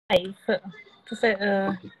Live. Okay.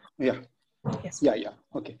 Yeah. Yes. Yeah.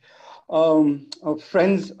 Okay.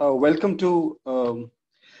 Friends, welcome to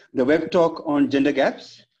the web talk on gender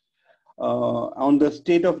gaps, on the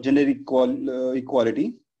state of gender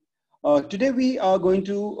equality. Today we are going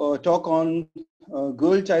to talk on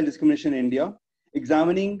girl-child discrimination in India,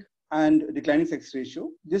 examining and declining sex ratio.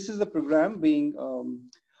 This is a program being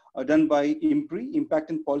done by IMPRI, Impact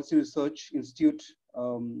and Policy Research Institute,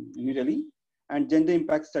 New Delhi, and Gender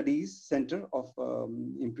Impact Studies Center of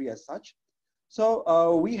IMPRI as such.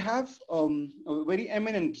 So we have a very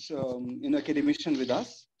eminent academician with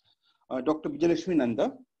us, Dr. Bijayalaxmi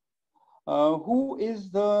Nanda, who is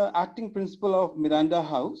the acting principal of Miranda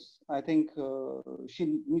House. I think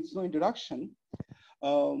she needs no introduction.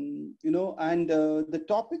 And the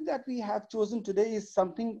topic that we have chosen today is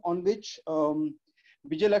something on which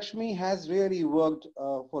Bijayalaxmi has really worked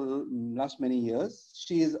for last many years.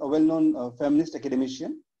 She is a well-known feminist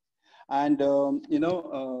academician. And,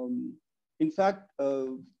 in fact,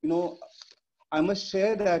 I must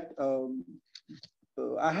share that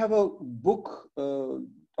I have a book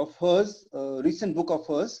of hers, recent book of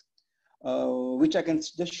hers, which I can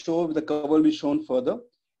just show. The cover will be shown further.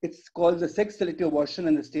 It's called The Sex Selective Abortion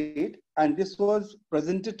and the State. And this was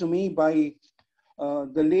presented to me by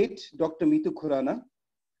the late Dr. Meetu Khurana.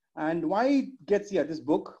 And why it gets, this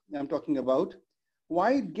book I'm talking about,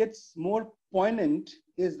 why it gets more poignant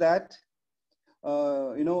is that,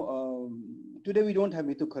 today we don't have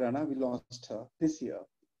Meetu Khurana, we lost her this year.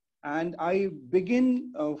 And I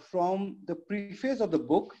begin from the preface of the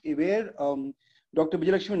book where Dr.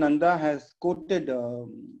 Bijayalaxmi Nanda has quoted,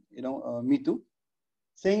 Meetu,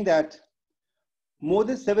 saying that more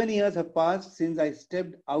than 7 years have passed since I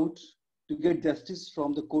stepped out to get justice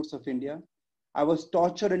from the courts of India. I was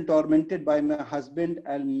tortured and tormented by my husband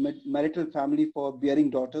and marital family for bearing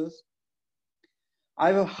daughters.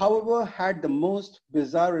 I have, however, had the most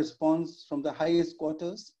bizarre response from the highest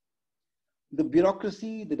quarters. The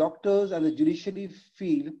bureaucracy, the doctors, and the judiciary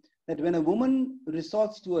feel that when a woman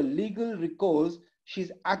resorts to a legal recourse, she's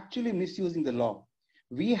actually misusing the law.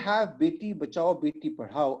 We have Beti Bachao, Beti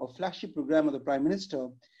Padhao, a flashy program of the Prime Minister,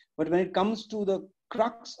 but when it comes to the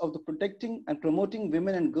crux of the protecting and promoting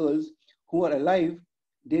women and girls who are alive,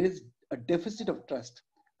 there is a deficit of trust.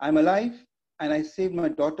 I'm alive, and I saved my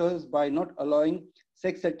daughters by not allowing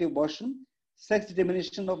sex-selective abortion. Sex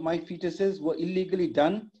determination of my fetuses were illegally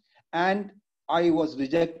done, and I was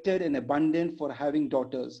rejected and abandoned for having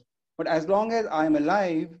daughters. But as long as I'm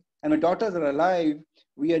alive and my daughters are alive,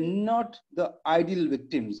 we are not the ideal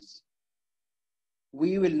victims.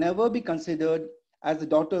 We will never be considered as the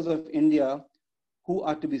daughters of India who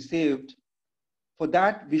are to be saved. For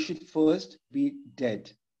that, we should first be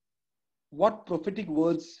dead. What prophetic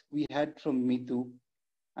words we had from Meetu.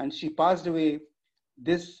 And she passed away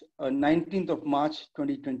this 19th of March,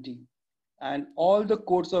 2020. And all the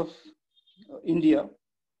courts of India,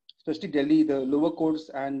 especially Delhi, the lower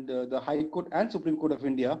courts and the High Court and Supreme Court of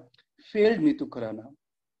India failed Meetu Khurana,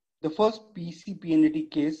 the first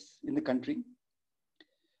PCPNAT case in the country.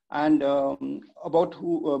 And about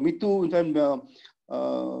who Meetu, in fact,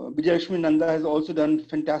 Bijayalaxmi Nanda has also done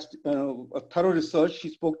fantastic, a thorough research. She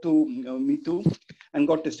spoke to Meetu and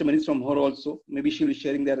got testimonies from her also. Maybe she will be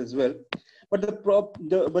sharing that as well. But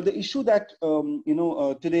the issue that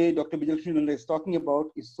today Dr. Bijayalaxmi Nanda is talking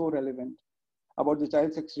about is so relevant, about the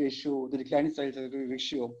child sex ratio, the declining child sex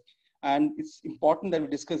ratio. And it's important that we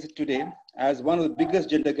discuss it today as one of the biggest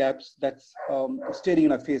gender gaps that's staring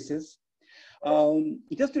in our faces.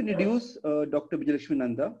 Just to introduce Dr. Bijayalaxmi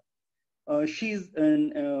Nanda, she's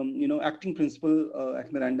an acting principal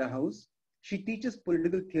at Miranda House. She teaches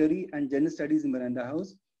political theory and gender studies in Miranda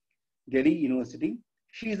House, Delhi University.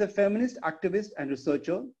 She is a feminist activist and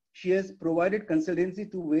researcher. She has provided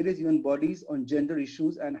consultancy to various UN bodies on gender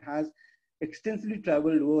issues and has extensively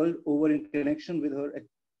traveled world over in connection with her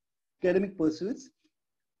academic pursuits.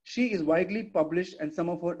 She is widely published, and some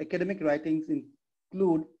of her academic writings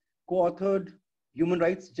include co-authored Human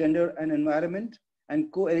Rights, Gender and Environment,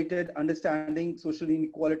 and co-edited Understanding Social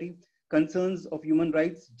Inequality, Concerns of Human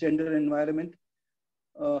Rights, Gender and Environment.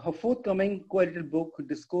 Her forthcoming co-edited book,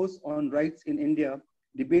 Discourse on Rights in India,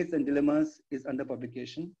 Debates and Dilemmas, is under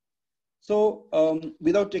publication. So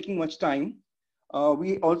without taking much time,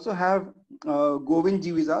 we also have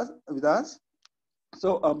Govindji with us.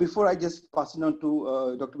 So before I just pass it on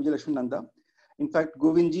to Dr. Bijayalaxmi Nanda, in fact,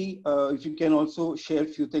 Govindji, if you can also share a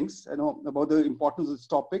few things about the importance of this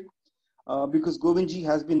topic, because Govindji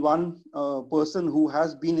has been one person who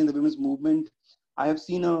has been in the women's movement. I have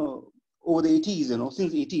seen her over the 80s,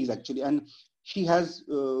 since 80s actually, and she has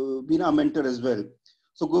been our mentor as well.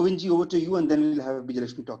 So Govindji, over to you, and then we'll have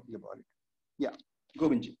Bijayalaxmi talking about it. Yeah,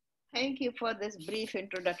 Govindji. Thank you for this brief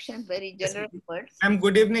introduction, very generous words. Ma'am,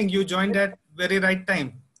 good evening. You joined at very right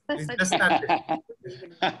time. We just started.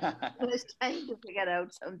 I was trying to figure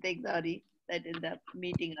out something, sorry, that in the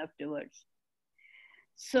meeting afterwards.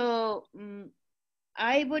 So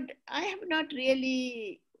I have not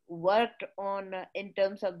really worked on in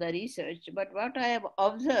terms of the research, but what I have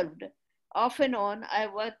observed off and on, I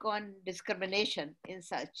work on discrimination in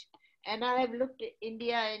such. And I have looked at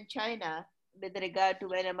India and China with regard to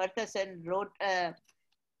when Amartya Sen wrote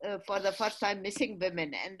for the first time missing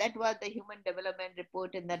women, and that was the Human Development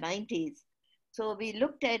Report in the 90s. So we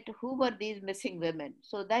looked at who were these missing women.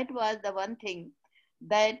 So that was the one thing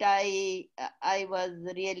that I was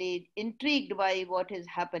really intrigued by what is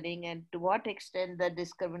happening and to what extent the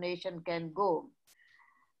discrimination can go.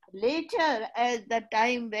 Later, as the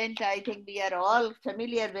time went, I think we are all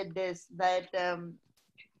familiar with this, that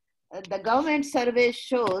the government survey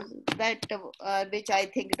shows that, which I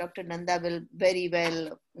think Dr. Nanda will very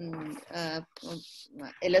well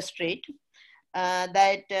illustrate,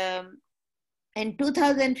 that in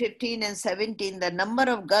 2015 and 17, the number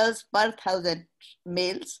of girls per 1,000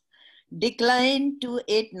 males declined to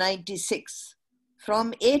 896,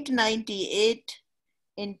 from 898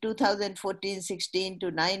 in 2014-16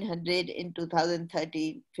 to 900 in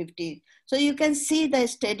 2013-15. So you can see the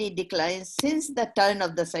steady decline since the turn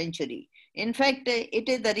of the century. In fact, it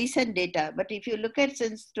is the recent data, but if you look at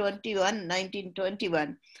since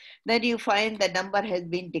 1921, then you find the number has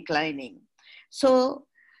been declining. So,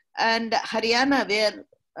 and Haryana, where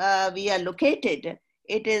we are located,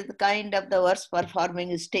 it is kind of the worst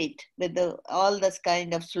performing state with all this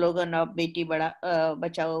kind of slogan of Beti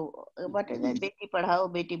Bachao, what is it? Beti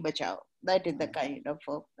Padhao, Beti Bachao. That is the kind of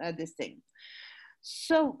this thing.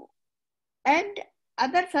 So, and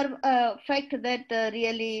other fact that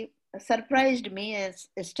really surprised me, as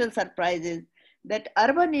still surprises, that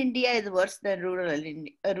urban India is worse than rural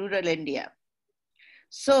India.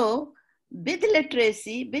 So, with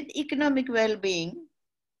literacy, with economic well-being,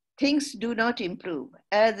 things do not improve,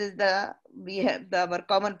 as is we have our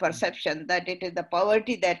common perception that it is the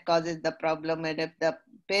poverty that causes the problem, and if the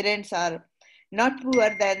parents are not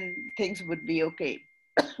poor, then things would be okay.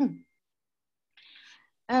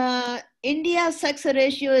 India's sex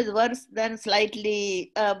ratio is worse than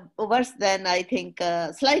I think,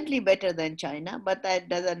 slightly better than China, but that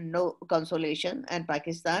doesn't know consolation, and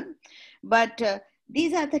Pakistan. But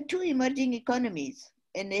these are the two emerging economies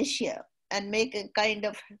in Asia and make a kind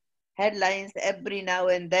of headlines every now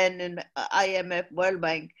and then in IMF, World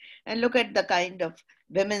Bank, and look at the kind of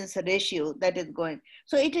women's ratio that is going.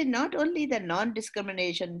 So it is not only the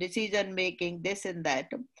non-discrimination, decision making, this and that,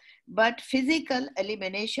 but physical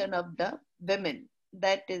elimination of the women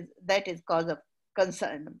that is cause of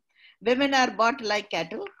concern. Women are bought like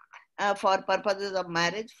cattle for purposes of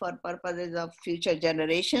marriage, for purposes of future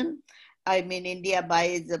generation. I mean, India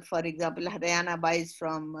buys, for example, Haryana buys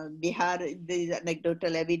from Bihar. These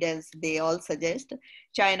anecdotal evidence, they all suggest.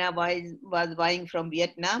 China was buying from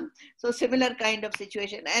Vietnam. So similar kind of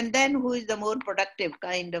situation. And then who is the more productive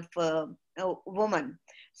kind of woman?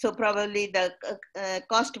 So probably the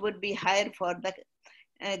cost would be higher for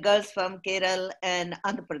the girls from Kerala and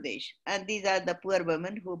Andhra Pradesh. And these are the poor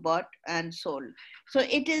women who bought and sold. So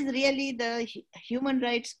it is really the human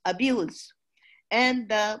rights abuse and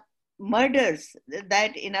the murders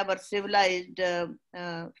that in our civilized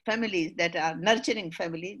families, that are nurturing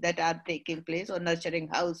families, that are taking place, or nurturing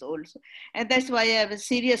households. And that's why I have a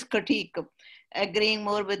serious critique, agreeing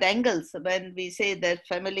more with Engels when we say that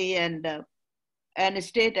family and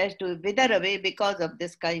state has to wither away because of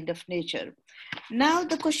this kind of nature. Now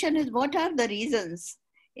the question is, what are the reasons?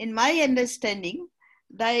 In my understanding,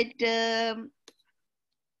 that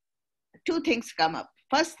two things come up.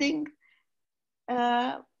 First thing,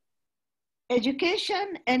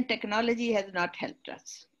 education and technology has not helped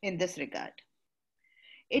us in this regard.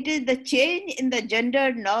 It is the change in the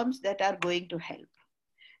gender norms that are going to help.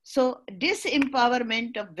 So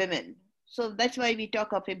disempowerment of women. So that's why we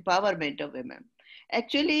talk of empowerment of women.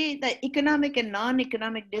 Actually, the economic and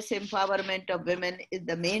non-economic disempowerment of women is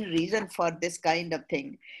the main reason for this kind of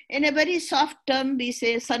thing. In a very soft term, we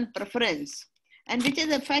say son preference, and which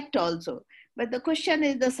is a fact also. But the question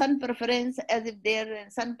is the son preference, as if there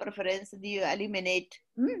in son preference, you eliminate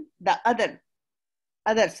the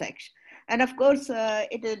other sex. And of course,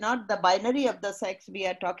 it is not the binary of the sex we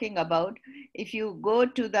are talking about. If you go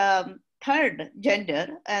to the third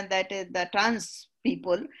gender, and that is the trans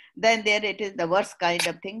people, then there it is the worst kind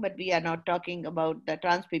of thing. But we are not talking about the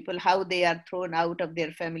trans people, how they are thrown out of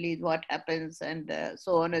their families, what happens, and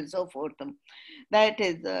so on and so forth. That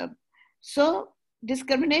is, so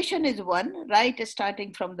discrimination is one, right,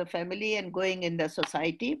 starting from the family and going in the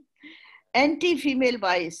society. Anti-female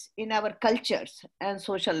bias in our cultures and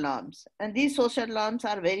social norms. And these social norms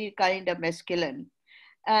are very kind of masculine.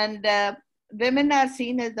 And women are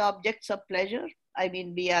seen as the objects of pleasure. I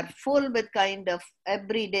mean, we are full with kind of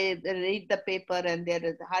every day read the paper, and there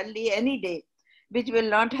is hardly any day which will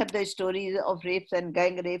not have the stories of rapes and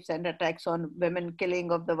gang rapes and attacks on women,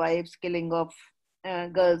 killing of the wives, killing of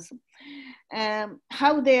girls.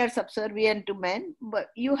 How they are subservient to men. But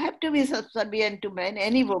you have to be subservient to men,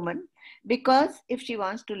 any woman, because if she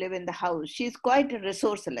wants to live in the house, she is quite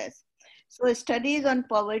resourceless. So studies on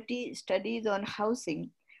poverty, studies on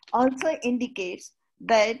housing also indicates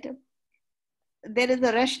that there is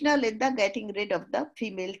a rationale in the getting rid of the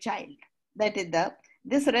female child. That is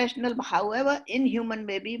this rationale, however inhuman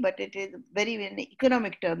may be, but it is very in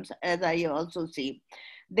economic terms, as I also see.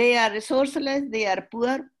 They are resourceless, they are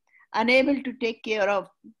poor, unable to take care of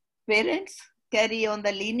parents, carry on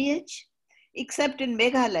the lineage, except in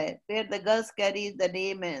Meghalaya, where the girls carry the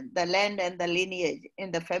name and the land and the lineage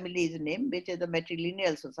in the family's name, which is a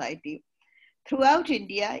matrilineal society. Throughout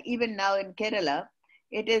India, even now in Kerala,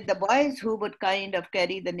 it is the boys who would kind of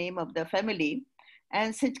carry the name of the family.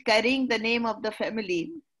 And since carrying the name of the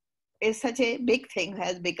family is such a big thing,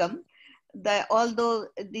 has become, although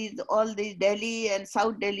all these Delhi and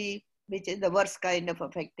South Delhi, which is the worst kind of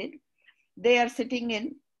affected, they are sitting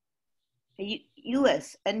in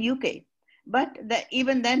US and UK. But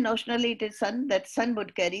even then, notionally, it is son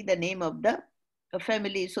would carry the name of the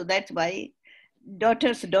family. So that's why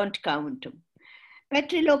daughters don't count.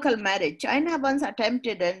 Patrilocal marriage. China once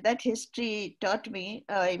attempted, and that history taught me,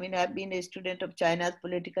 I mean, I've been a student of China's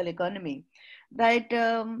political economy, that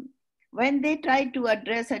when they tried to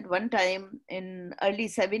address at one time in early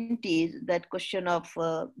 70s that question of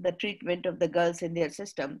the treatment of the girls in their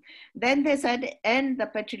system, then they said, end the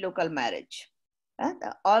patrilocal marriage.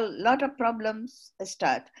 Lot of problems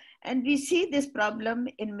start. And we see this problem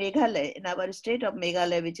in Meghalaya, in our state of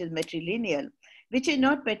Meghalaya, which is matrilineal, which is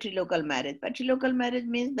not patrilocal marriage. Patrilocal marriage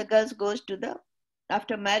means the girl goes to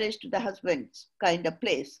after marriage to the husband's kind of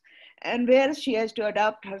place, and where she has to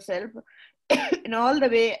adopt herself in all the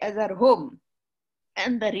way as her home.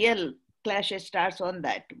 And the real clash starts on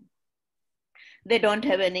that. They don't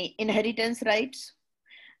have any inheritance rights.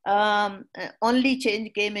 Only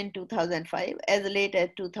change came in 2005, as late as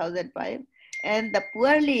 2005, and the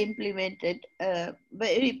poorly implemented,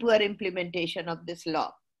 very poor implementation of this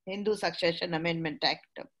law, Hindu Succession Amendment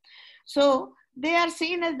Act. So they are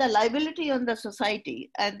seen as the liability on the society,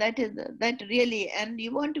 and that really, and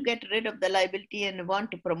you want to get rid of the liability and want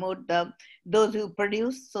to promote those who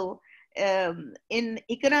produce. So in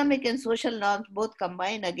economic and social norms both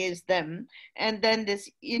combine against them, and then this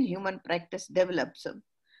inhuman practice develops.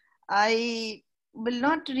 I will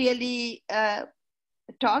not really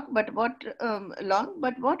talk, but what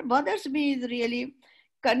bothers me is really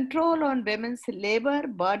control on women's labor,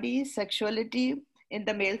 body, sexuality in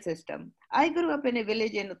the male system. I grew up in a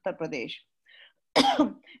village in Uttar Pradesh.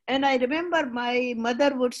 And I remember my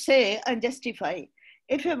mother would say and justify,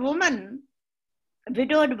 if a woman,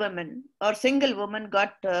 widowed woman or single woman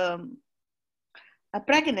got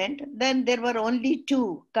pregnant, then there were only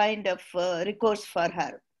two kind of recourse for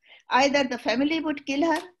her. Either the family would kill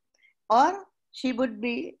her, or she has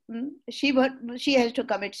to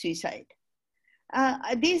commit suicide.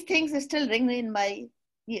 These things still ring in my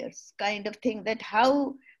ears, kind of thing, that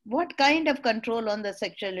what kind of control on the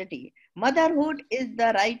sexuality? Motherhood is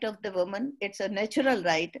the right of the woman. It's a natural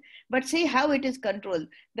right, but see how it is controlled.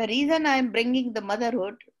 The reason I'm bringing the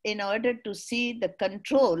motherhood in order to see the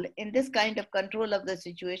control, in this kind of control of the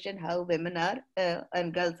situation, how women are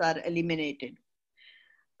and girls are eliminated.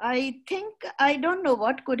 I think, I don't know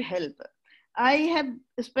what could help. I have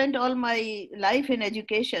spent all my life in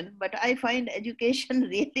education, but I find education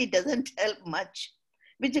really doesn't help much,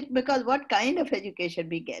 because what kind of education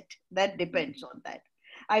we get, that depends on that.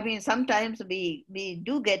 I mean, sometimes we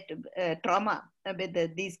do get trauma with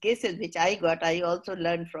these cases, which I got. I also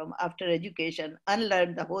learned from after education,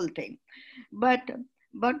 unlearned the whole thing. But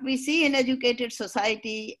we see in educated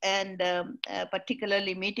society, and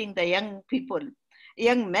particularly meeting the young people,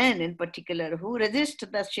 young men in particular, who resist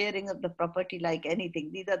the sharing of the property like anything.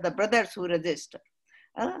 These are the brothers who resist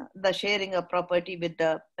the sharing of property with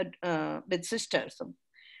sisters.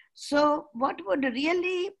 So what would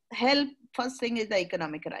really help, first thing is the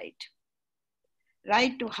economic right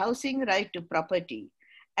to housing, right to property.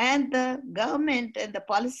 And the government and the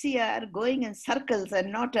policy are going in circles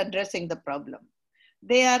and not addressing the problem.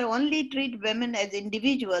 They are only treat women as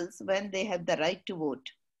individuals when they have the right to vote.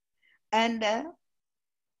 And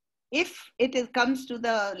if comes to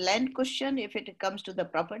the land question, if it comes to the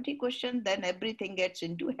property question, then everything gets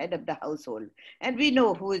into head of the household. And we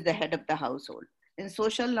know who is the head of the household. In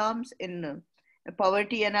social norms, in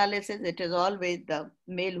poverty analysis, it is always the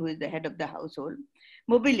male who is the head of the household.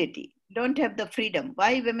 Mobility, don't have the freedom.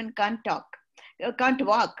 Why women can't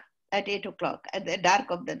walk at 8 o'clock at the dark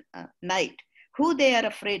of the night? Who they are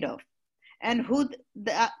afraid of? And who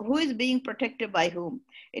is being protected by whom?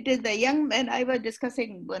 It is the young men. I was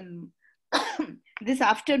discussing this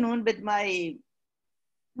afternoon with my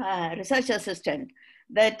research assistant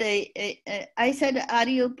that I said,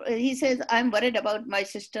 he says, I'm worried about my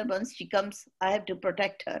sister. Once she comes, I have to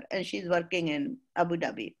protect her, and she's working in Abu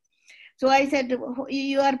Dhabi. So I said,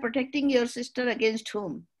 you are protecting your sister against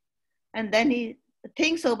whom? And then he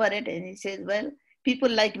thinks over it and he says, well, people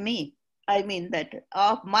like me. I mean that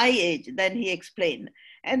of my age, then he explained.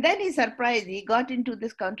 And then he surprised, he got into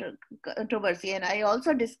this controversy. And I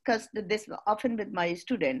also discussed this often with my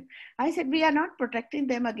student. I said, we are not protecting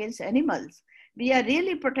them against animals. We are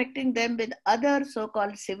really protecting them with other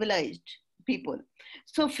so-called civilized people.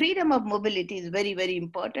 So freedom of mobility is very, very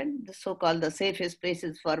important. The so-called the safest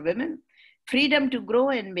places for women. Freedom to grow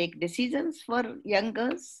and make decisions for young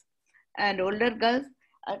girls and older girls.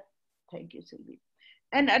 Thank you, Sylvie.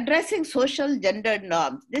 And addressing social gendered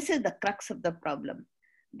norms. This is the crux of the problem.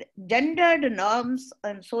 The gendered norms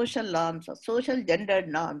and social norms, or social gendered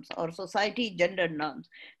norms, or society gendered norms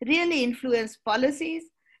really influence policies.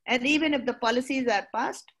 And even if the policies are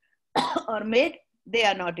passed or made, they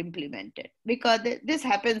are not implemented, because this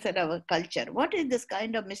happens in our culture. What is this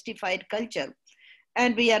kind of mystified culture?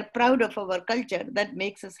 And we are proud of our culture that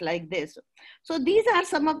makes us like this. So these are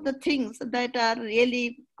some of the things that are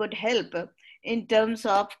really could help in terms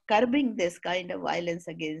of curbing this kind of violence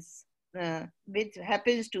against, which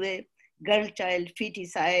happens to a girl child,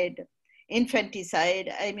 feticide, infanticide.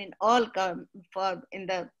 I mean, all come for in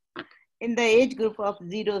the age group of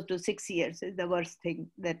 0 to 6 years is the worst thing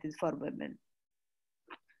that is for women.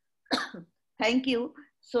 Thank you.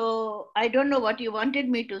 So I don't know what you wanted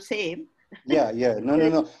me to say. Yeah.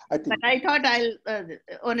 No. But I thought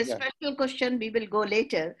on a special question, we will go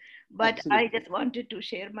later. But absolutely. I just wanted to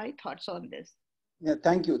share my thoughts on this. Yeah,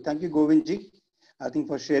 thank you, Govindji. I think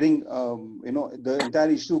for sharing, the entire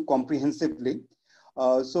issue comprehensively.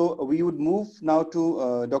 So we would move now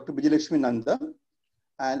to Dr. Bijayalaxmi Nanda,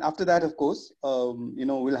 and after that, of course,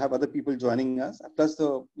 we'll have other people joining us. Plus,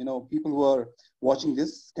 the people who are watching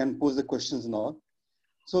this can pose the questions and all.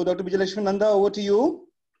 So, Dr. Bijayalaxmi Nanda, over to you.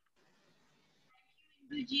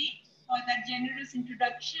 For that generous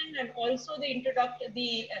introduction, and also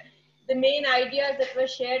the main ideas that were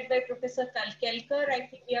shared by Professor Kalkelkar. I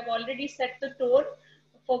think we have already set the tone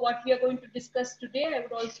for what we are going to discuss today. I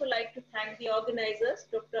would also like to thank the organizers,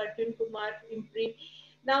 Dr. Arjun Kumar, IMPRI.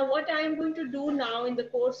 Now, what I am going to do now in the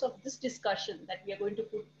course of this discussion that we are going to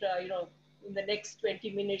put, in the next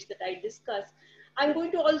 20 minutes that I discuss, I'm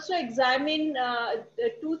going to also examine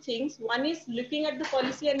two things. One is looking at the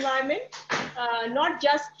policy environment, not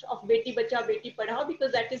just of Beti Bachao, Beti Padhao,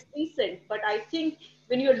 because that is recent. But I think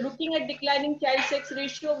when you're looking at declining child sex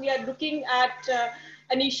ratio, we are looking at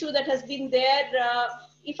an issue that has been there,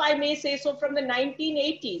 if I may say so, from the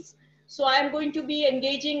 1980s. So I am going to be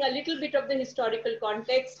engaging a little bit of the historical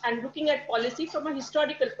context and looking at policy from a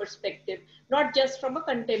historical perspective, not just from a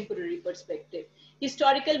contemporary perspective.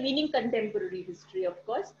 Historical meaning contemporary history, of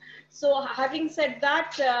course. So having said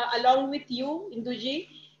that, along with you, Induji,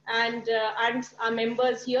 and our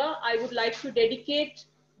members here, I would like to dedicate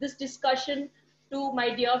this discussion to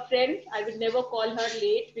my dear friend. I will never call her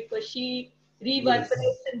late because she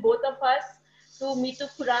reverberates in both of us. To Mitu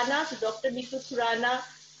Khurana, to Dr. Mitu Khurana,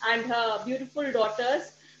 and her beautiful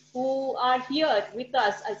daughters who are here with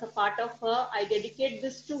us as a part of her. I dedicate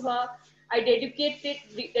this to her. I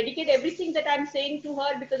dedicate everything that I'm saying to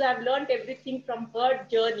her because I've learned everything from her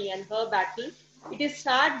journey and her battle. It is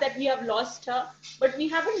sad that we have lost her, but we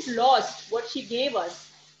haven't lost what she gave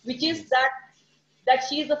us, which is that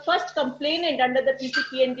she is the first complainant under the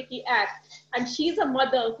PCPNDT Act, and she's a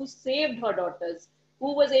mother who saved her daughters,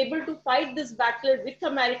 who was able to fight this battle with her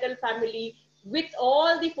marital family, with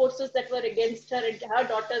all the forces that were against her, and her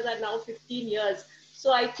daughters are now 15 years.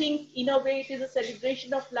 So I think in a way it is a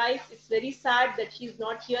celebration of life. It's very sad that she's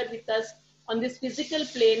not here with us on this physical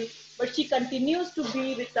plane, but she continues to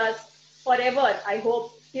be with us forever, I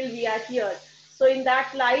hope, till we are here. So in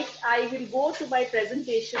that light, I will go to my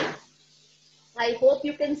presentation. I hope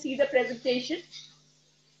you can see the presentation.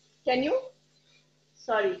 Can you?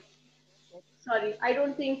 Sorry. Sorry, I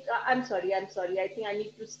don't think, I'm sorry. I think I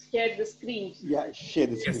need to share the screen. Yeah, share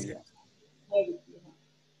the Yes, screen. yes. Yeah.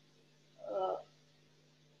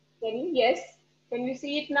 Can you? Yes. Can you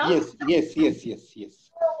see it now? Yes, yes, yes, yes,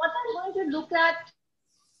 yes. So what I'm going to look at.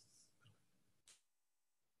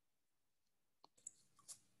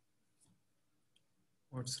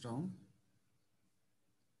 What's wrong?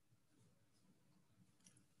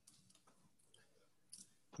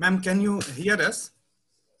 Ma'am, can you hear us?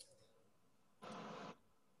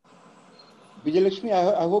 Bijayalaxmi,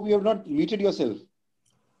 I hope you have not muted yourself.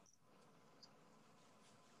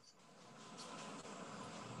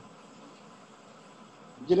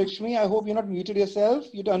 Bijayalaxmi, I hope you're not muted yourself.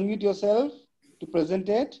 You have to unmute yourself to present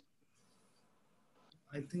it.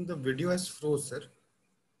 I think the video has froze, sir.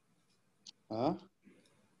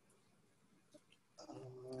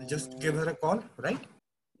 Just give her a call, right?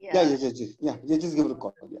 Yeah, just give it a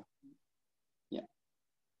call. Yeah. Yeah.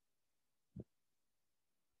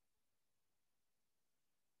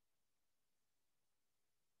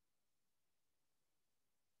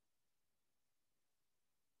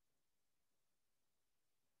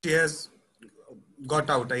 She has got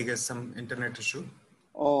out, I guess, some internet issue.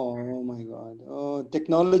 Oh my God.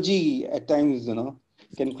 Technology at times,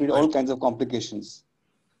 can create all kinds of complications.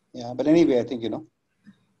 Yeah, but anyway, I think,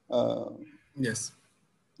 Yes.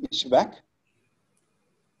 is she back?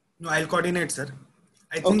 No, I'll coordinate, sir.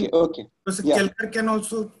 I think Okay. Professor Yeah. Kelkar can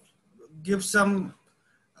also give some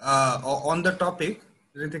on the topic.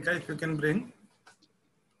 Ritika, if you can bring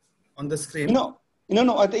on the screen. No,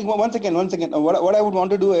 I think one second. What I would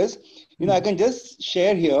want to do is, I can just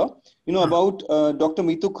share here, about Dr.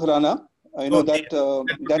 Mitu Khurana,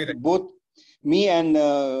 that both me and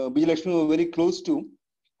Bijayalaxmi were very close to.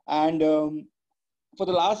 And for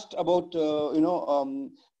the last about,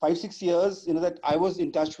 5-6 years, that I was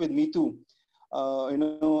in touch with Mitu,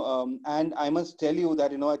 and I must tell you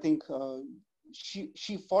that, I think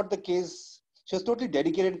she fought the case. She was totally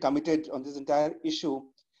dedicated and committed on this entire issue.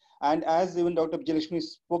 And as even Dr. Bijayalaxmi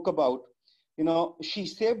spoke about, she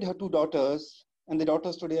saved her two daughters, and the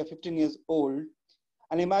daughters today are 15 years old.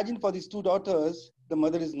 And imagine for these two daughters, the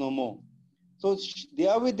mother is no more. So they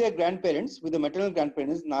are with their grandparents, with the maternal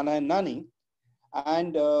grandparents, Nana and Nani.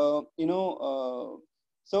 And,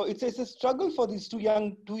 so it's a struggle for these two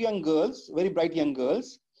young girls, very bright young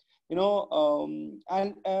girls, and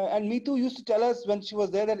Mitu used to tell us when she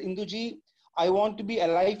was there that, Induji, I want to be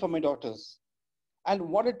alive for my daughters. And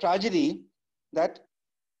what a tragedy that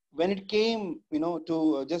when it came,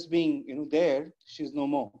 to just being, there, she's no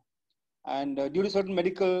more. And due to certain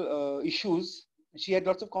medical issues, she had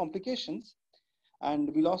lots of complications,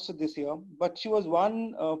 and we lost her this year. But she was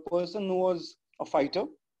one person who was a fighter,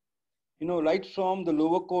 right from the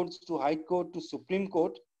lower courts to High Court to Supreme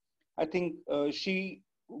Court. I think she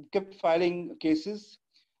kept filing cases,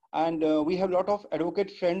 and we have a lot of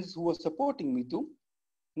advocate friends who were supporting Mitu.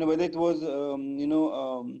 Whether it was,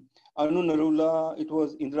 Anu Narula, it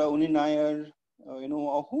was Indra Uni Nair,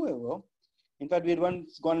 or whoever. In fact, we had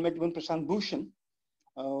once gone and met even Prashant Bhushan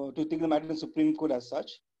to take the matter to the Supreme Court as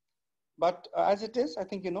such. But as it is, I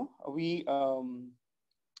think, we're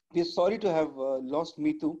sorry to have lost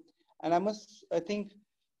Mitu. And I think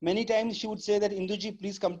many times she would say that, Induji,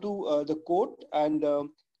 please come to the court. And,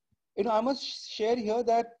 I must share here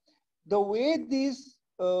that the way these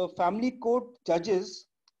family court judges,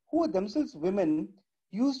 who were themselves women,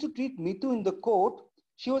 used to treat Mitu in the court.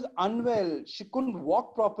 She was unwell. She couldn't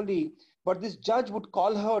walk properly. But this judge would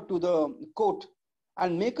call her to the court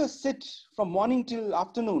and make her sit from morning till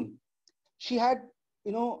afternoon. She had,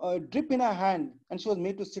 a drip in her hand, and she was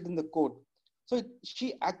made to sit in the court. So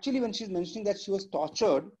she actually, when she's mentioning that she was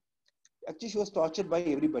tortured, actually she was tortured by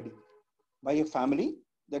everybody, by her family,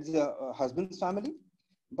 that is her husband's family,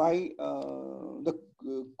 by the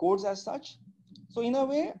courts as such. So in a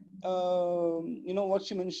way, what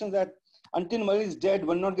she mentions that until Murray is dead,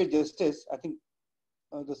 one not get justice. I think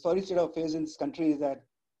the sorry state of affairs in this country is that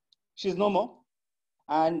she's no more,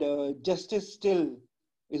 and justice still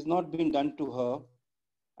is not being done to her.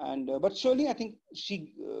 And but surely, I think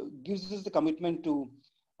she gives us the commitment to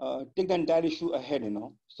take the entire issue ahead.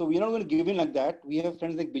 So we're not going to give in like that. We have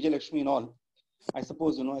friends like Bijayalaxmi and all. I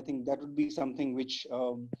suppose, I think that would be something which,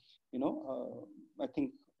 I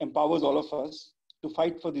think empowers all of us to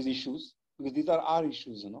fight for these issues, because these are our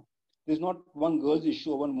issues, There's not one girl's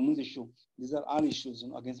issue or one woman's issue. These are our issues,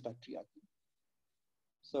 against patriarchy.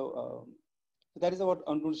 So that is what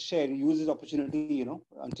I'm going to share. Use this opportunity,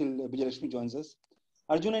 until Bijayalaxmi joins us.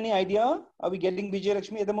 Arjun, any idea? Are we getting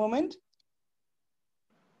Bijayalaxmi at the moment?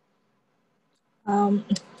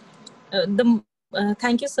 The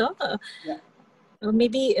Thank you, sir. Yeah.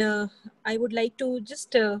 Maybe I would like to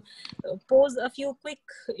just pose a few quick,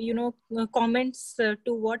 comments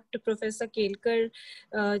to what Professor Kelkar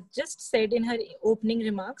just said in her opening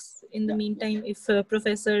remarks. In the meantime, if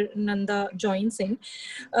Professor Nanda joins in.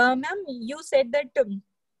 Ma'am, you said that,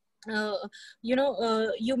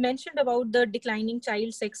 you mentioned about the declining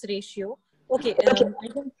child sex ratio. Okay, I think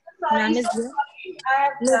ma'am is here.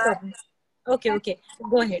 No problem. Okay.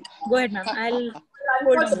 Go ahead, ma'am. I'll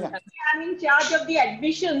hold on. Unfortunately, I'm in charge of the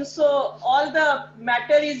admission, so all the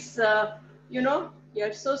matter is,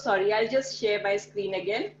 yeah, so sorry. I'll just share my screen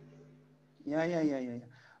again. Yeah.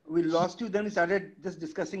 We lost you, then we started just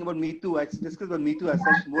discussing about Me Too. I discussed about Me Too as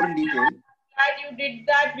such more in detail. Glad you did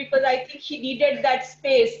that, because I think she needed that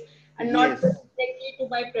space and not directly to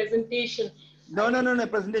my presentation. No.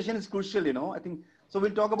 Presentation is crucial, I think. So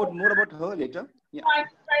we'll talk about more about her later. Yeah. I'm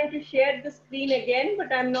trying to share the screen again,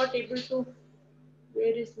 but I'm not able to.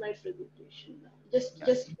 Where is my presentation now? Just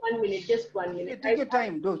 1 minute. Just 1 minute. Take your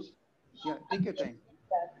time, those. Yeah, take your time.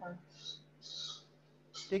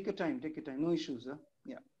 Take your time. No issues.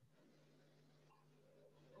 Yeah.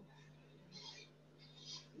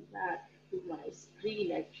 Back to my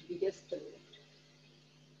screen, actually. Just a minute.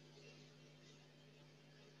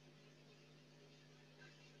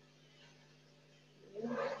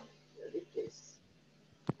 There it is.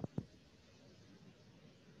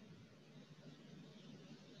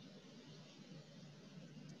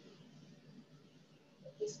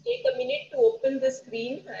 Just take a minute to open the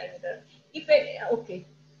screen, and okay.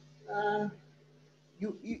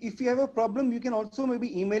 If you have a problem, you can also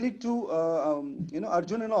maybe email it to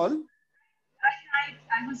Arjun and all.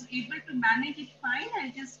 I was able to manage it fine.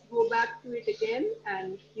 I'll just go back to it again,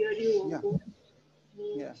 and here you go.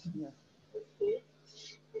 Yeah. Okay.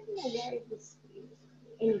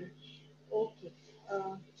 Anyway, okay.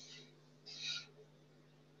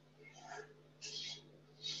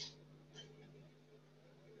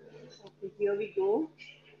 Okay, here we go.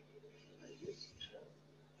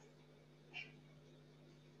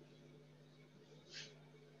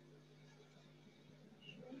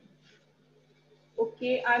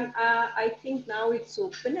 Okay, I think now it's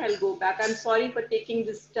open. I'll go back. I'm sorry for taking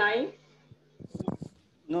this time.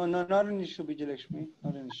 No, not an issue, Bijayalaxmi.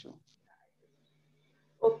 Not an issue.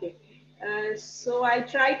 Okay, so I'll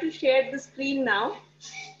try to share the screen now,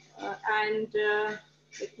 and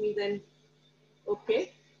let me then.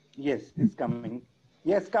 Okay. Yes, it's coming.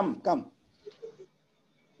 Yes, come.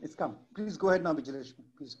 It's come. Please go ahead now, Bijayalaxmi.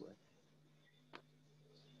 Please go ahead.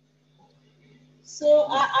 So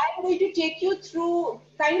I'm going to take you through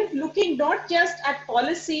kind of looking not just at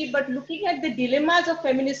policy, but looking at the dilemmas of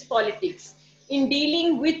feminist politics in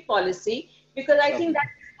dealing with policy, because I think that's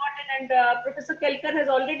important, and Professor Kelkar has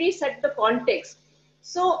already set the context.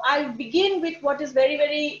 So I'll begin with what is very,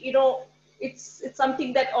 very, it's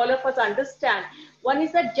something that all of us understand. One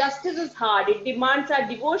is that justice is hard. It demands our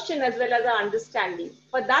devotion as well as our understanding.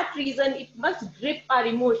 For that reason, it must grip our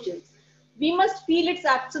emotions. We must feel its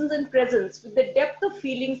absence and presence with the depth of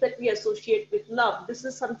feelings that we associate with love. This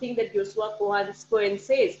is something that Joshua Cohen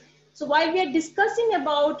says. So while we are discussing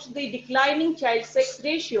about the declining child sex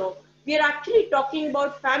ratio, we are actually talking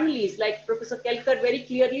about families. Like Professor Kelkar very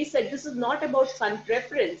clearly said, this is not about son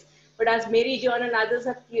preference, but as Mary John and others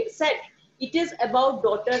have said, it is about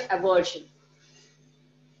daughter aversion.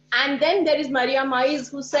 And then there is Maria Mais,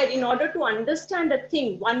 who said, in order to understand a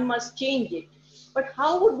thing, one must change it. But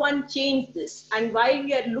how would one change this? And while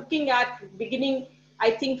we are looking at beginning,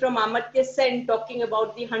 I think from Amartya Sen talking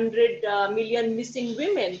about the 100 million missing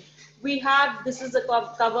women, we have, this is a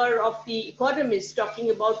cover of The Economist talking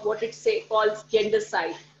about what it calls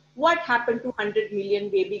gendercide. What happened to 100 million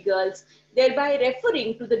baby girls, thereby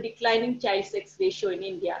referring to the declining child sex ratio in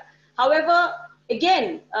India. However,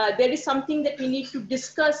 again, there is something that we need to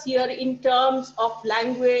discuss here in terms of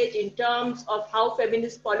language, in terms of how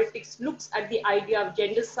feminist politics looks at the idea of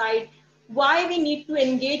gendercide, why we need to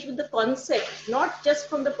engage with the concept, not just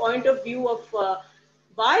from the point of view of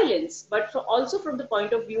violence, but also from the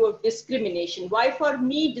point of view of discrimination. Why for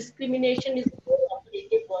me, discrimination is a more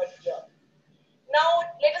operative word here. Now,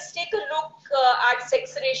 let us take a look at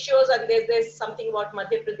sex ratios, and there's something about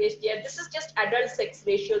Madhya Pradesh here. This is just adult sex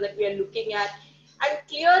ratio that we are looking at. And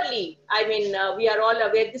clearly, I mean, we are all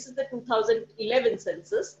aware, this is the 2011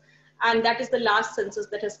 census, and that is the last census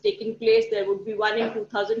that has taken place. There would be one in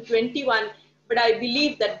 2021, but I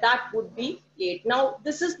believe that that would be late. Now,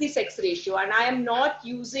 this is the sex ratio, and I am not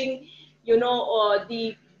using,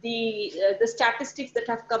 the statistics that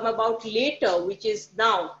have come about later, which is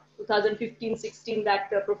now 2015-16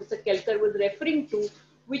 that Professor Kelkar was referring to,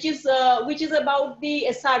 which is about the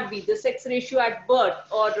SRB, the sex ratio at birth,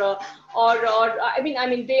 or I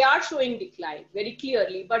mean they are showing decline very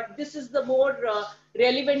clearly, but this is the more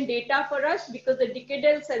relevant data for us because the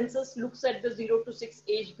decadal census looks at the 0 to 6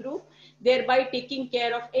 age group, thereby taking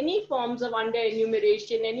care of any forms of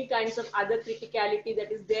under-enumeration, any kinds of other criticality that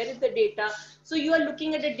is there in the data. So you are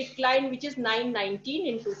looking at a decline which is 919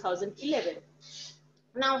 in 2011.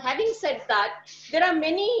 Now, having said that, there are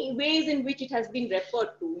many ways in which it has been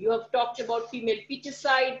referred to. You have talked about female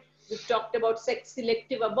feticide, we've talked about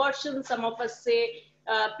sex-selective abortion, some of us say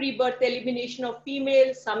pre-birth elimination of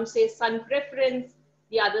females, some say son preference,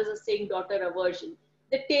 the others are saying daughter aversion.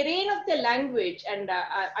 The terrain of the language, and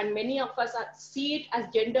many of us see it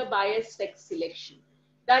as gender-biased sex selection.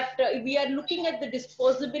 That we are looking at the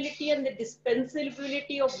disposability and the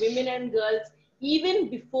dispensability of women and girls even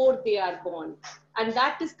before they are born. And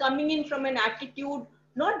that is coming in from an attitude,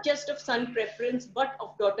 not just of son preference, but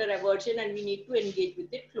of daughter aversion, and we need to engage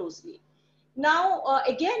with it closely. Now,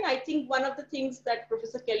 again, I think one of the things that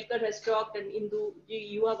Professor Kelkar has talked, and Indu,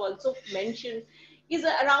 you have also mentioned, is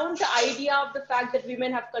around the idea of the fact that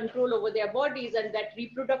women have control over their bodies and that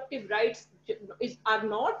reproductive rights are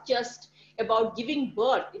not just about giving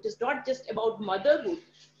birth, it is not just about motherhood,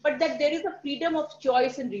 but that there is a freedom of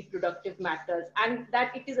choice in reproductive matters, and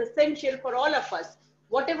that it is essential for all of us,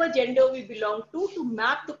 whatever gender we belong to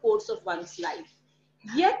map the course of one's life.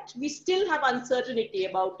 Yet we still have uncertainty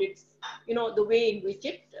about its, the way in which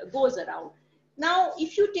it goes around. Now,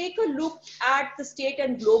 if you take a look at the state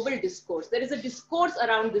and global discourse, there is a discourse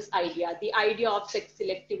around this idea, the idea of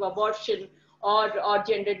sex-selective abortion, or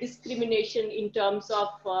gender discrimination in terms of,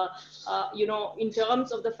 in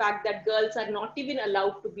terms of the fact that girls are not even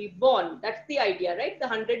allowed to be born. That's the idea, right? The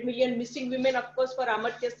 100 million missing women, of course, for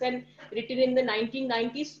Amartya Sen, written in the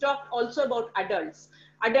 1990s, talked also about adult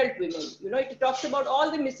women. It talks about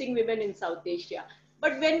all the missing women in South Asia.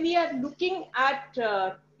 But when we are looking at,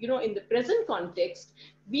 in the present context,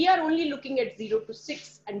 we are only looking at 0 to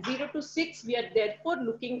 6. And 0 to 6, we are therefore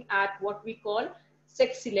looking at what we call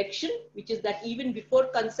sex selection, which is that even before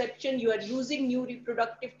conception, you are using new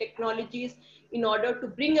reproductive technologies in order to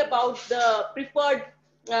bring about the preferred,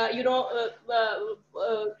 the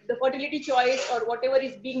fertility choice or whatever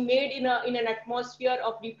is being made in an atmosphere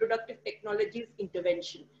of reproductive technologies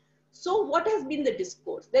intervention. So what has been the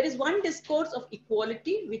discourse? There is one discourse of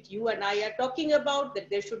equality, which you and I are talking about, that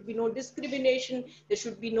there should be no discrimination, there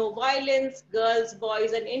should be no violence, girls,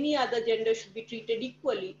 boys, and any other gender should be treated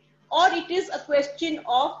equally. Or it is a question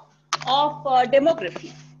of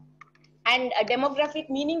demography. And a demographic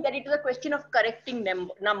meaning that it is a question of correcting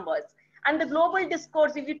numbers. And the global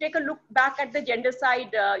discourse, if you take a look back at the gender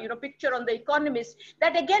side, picture on The Economist,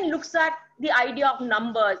 that again looks at the idea of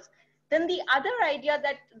numbers. Then the other idea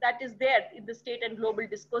that is there in the state and global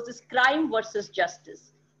discourse is crime versus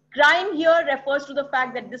justice. Crime here refers to the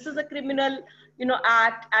fact that this is a criminal,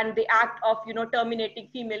 act, and the act of, terminating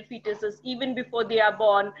female fetuses even before they are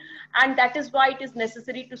born. And that is why it is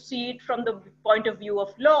necessary to see it from the point of view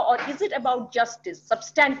of law. Or is it about justice,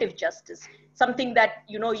 substantive justice? Something that,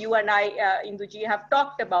 you and I, Induji, have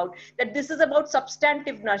talked about, that this is about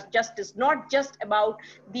substantive justice, not just about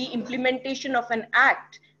the implementation of an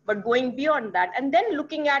act, but going beyond that, and then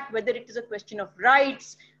looking at whether it is a question of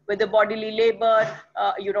rights, whether bodily labor,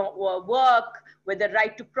 work, whether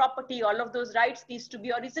right to property, all of those rights needs to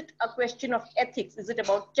be, or is it a question of ethics? Is it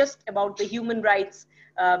just about the human rights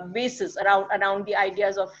basis around the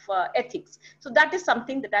ideas of ethics? So that is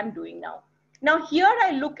something that I'm doing now. Now here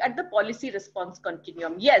I look at the policy response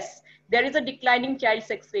continuum. Yes, there is a declining child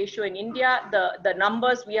sex ratio in India. The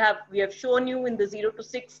numbers we have shown you in the 0 to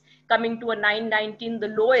 6 coming to a 919, the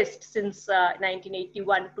lowest since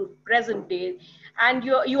 1981 to present day. And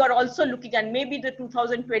you are also looking at maybe the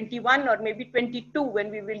 2021 or maybe 22,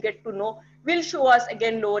 when we will get to know, will show us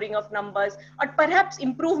again lowering of numbers or perhaps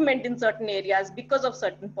improvement in certain areas because of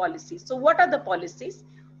certain policies. So what are the policies?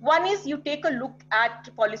 One is you take a look at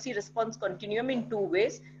policy response continuum in two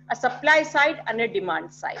ways, a supply side and a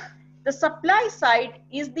demand side. The supply side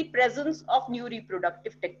is the presence of new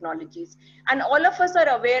reproductive technologies. And all of us are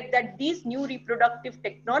aware that these new reproductive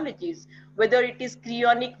technologies, whether it is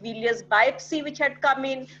cryonic villus biopsy which had come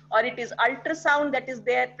in, or it is ultrasound that is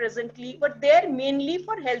there presently, but they're mainly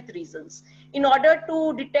for health reasons, in order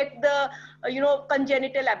to detect the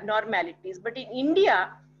congenital abnormalities. But in India,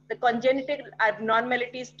 the congenital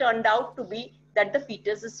abnormalities turned out to be that the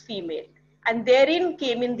fetus is female. And therein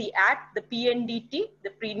came in the act, the PNDT, the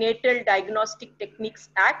Prenatal Diagnostic Techniques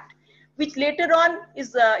Act, which later on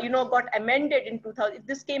is, got amended in 2000.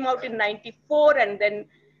 This came out in 94, and then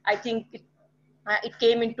I think It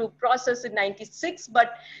came into process in 96,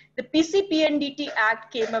 but the PCPNDT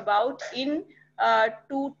Act came about in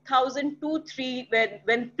 2002-3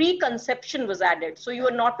 when preconception was added. So you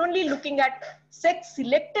were not only looking at sex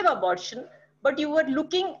selective abortion, but you were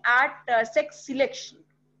looking at sex selection,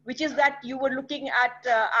 which is that you were looking at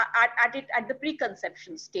it at the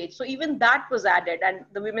preconception stage. So even that was added, and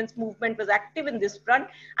the women's movement was active in this front,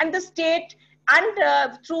 and the state,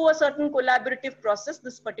 and through a certain collaborative process,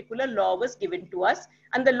 this particular law was given to us,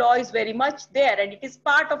 and the law is very much there, and it is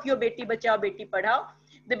part of your Beti Bachao, Beti Padhao.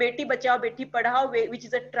 The Beti Bachao, Beti Padhao, which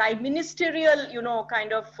is a tri-ministerial,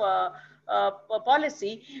 kind of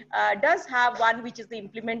policy, does have one which is the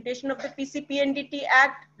implementation of the PCPNDT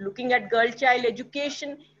Act, looking at girl-child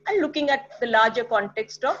education, and looking at the larger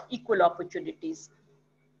context of equal opportunities.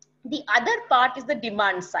 The other part is the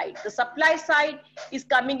demand side. The supply side is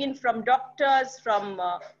coming in from doctors, from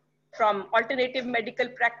alternative medical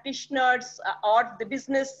practitioners, or the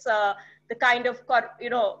business, the kind of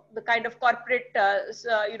corporate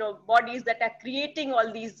bodies that are creating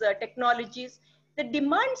all these technologies. The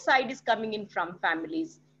demand side is coming in from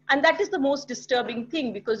families, and that is the most disturbing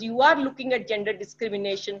thing, because you are looking at gender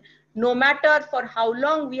discrimination, no matter for how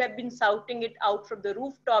long we have been shouting it out from the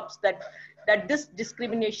rooftops that this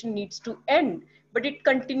discrimination needs to end, but it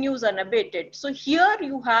continues unabated. So here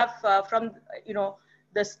you have from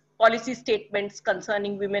the policy statements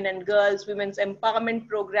concerning women and girls, women's empowerment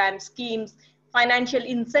programs, schemes, financial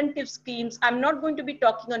incentive schemes. I'm not going to be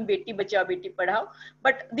talking on Beti Bachao, Beti Padhao,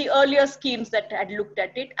 but the earlier schemes that had looked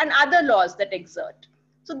at it, and other laws that exert.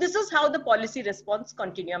 So this is how the policy response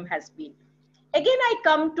continuum has been. Again, I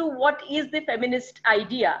come to what is the feminist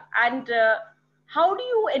idea, and how do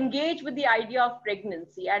you engage with the idea of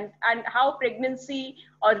pregnancy, and how pregnancy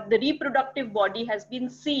or the reproductive body has been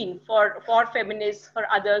seen for feminists, for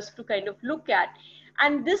others to kind of look at.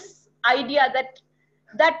 And this idea that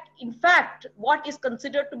in fact, what is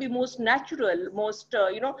considered to be most natural, most,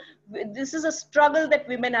 this is a struggle that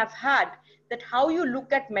women have had, that how you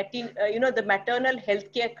look at the maternal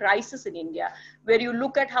healthcare crisis in India, where you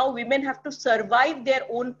look at how women have to survive their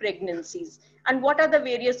own pregnancies, and what are the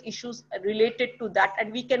various issues related to that.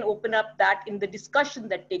 And we can open up that in the discussion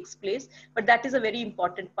that takes place, but that is a very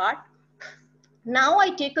important part. Now I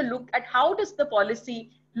take a look at how does the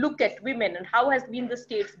policy look at women, and how has been the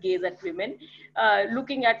state's gaze at women,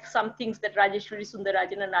 looking at some things that Rajeshwari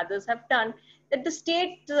Sundarajan and others have done. That the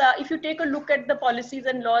state, if you take a look at the policies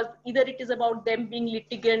and laws, either it is about them being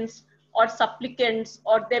litigants or supplicants,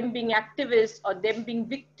 or them being activists, or them being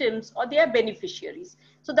victims, or they are beneficiaries.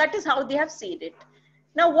 So that is how they have seen it.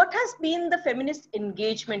 Now, what has been the feminist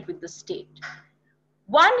engagement with the state?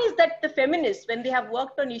 One is that the feminists, when they have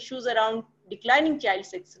worked on issues around declining child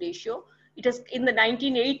sex ratio, it was in the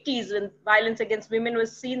 1980s when violence against women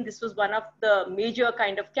was seen. This was one of the major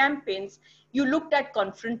kind of campaigns. You looked at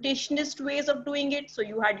confrontationist ways of doing it. So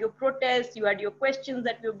you had your protests, you had your questions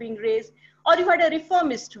that were being raised, or you had a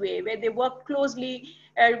reformist way where they worked closely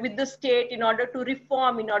with the state in order to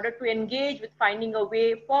reform, in order to engage with finding a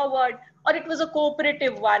way forward, or it was a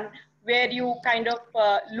cooperative one where you kind of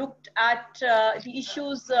looked at the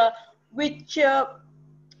issues which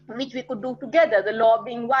we could do together, the law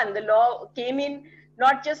being one. The law came in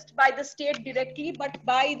not just by the state directly, but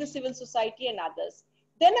by the civil society and others.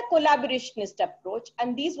 Then a collaborationist approach,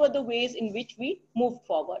 and these were the ways in which we moved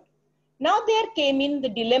forward. Now there came in the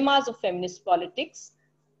dilemmas of feminist politics.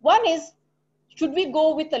 One is, should we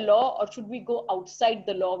go with a law or should we go outside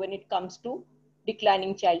the law when it comes to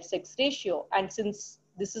declining child sex ratio? And since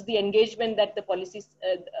this is the engagement that the policy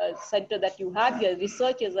center that you have here,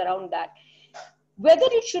 research is around that, whether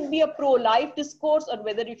it should be a pro-life discourse or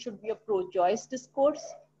whether it should be a pro-choice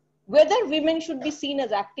discourse, whether women should be seen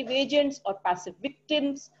as active agents or passive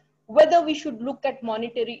victims, whether we should look at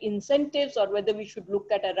monetary incentives or whether we should look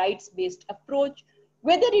at a rights-based approach,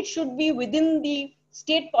 whether it should be within the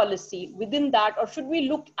state policy, within that, or should we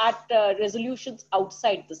look at resolutions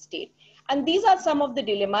outside the state. And these are some of the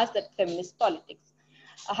dilemmas that feminist politics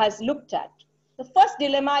has looked at. The first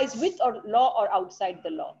dilemma is with or law or outside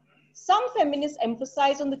the law. Some feminists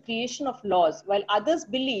emphasize on the creation of laws, while others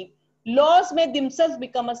believe laws may themselves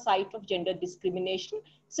become a site of gender discrimination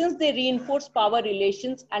since they reinforce power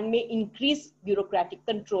relations and may increase bureaucratic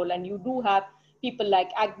control. And you do have people like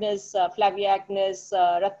Agnes, Flavia Agnes,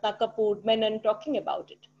 Ratna Kapoor, Menon talking about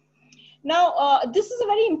it. Now, this is a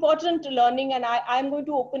very important learning, and I'm going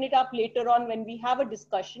to open it up later on when we have a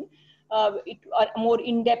discussion, a more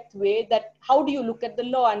in-depth way, that how do you look at the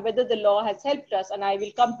law and whether the law has helped us, and I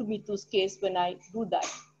will come to Mitu's case when I do that.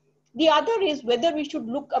 The other is whether we should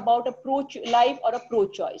look about a pro-life or a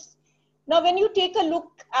pro-choice. Now, when you take a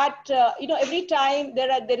look at, every time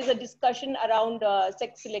there is a discussion around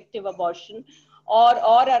sex selective abortion or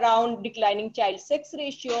around declining child sex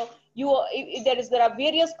ratio, there are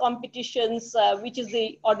various competitions, which is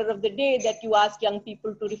the order of the day, that you ask young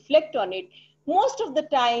people to reflect on it. Most of the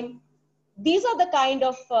time, these are the kind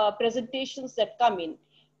of presentations that come in.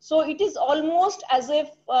 So it is almost as if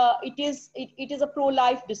it is a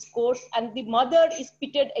pro-life discourse, and the mother is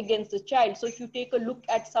pitted against the child. So if you take a look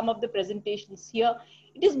at some of the presentations here,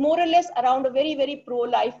 it is more or less around a very, very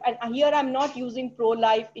pro-life. And here I'm not using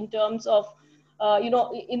pro-life in terms of,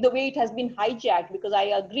 in the way it has been hijacked, because I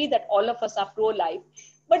agree that all of us are pro-life.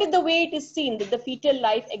 But in the way it is seen, that the fetal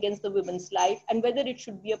life against the women's life, and whether it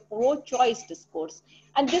should be a pro-choice discourse.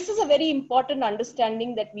 And this is a very important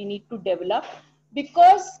understanding that we need to develop,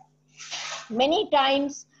 because many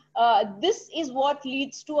times this is what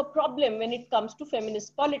leads to a problem when it comes to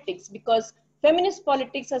feminist politics, because feminist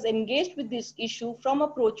politics has engaged with this issue from a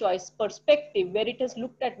pro-choice perspective, where it has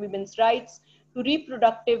looked at women's rights to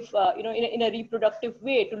reproductive, in a reproductive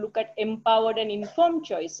way, to look at empowered and informed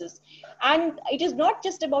choices. And it is not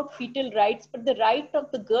just about fetal rights, but the right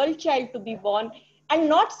of the girl child to be born, and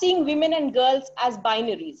not seeing women and girls as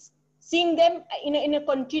binaries, seeing them in a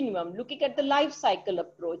continuum, looking at the life cycle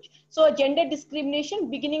approach. So a gender discrimination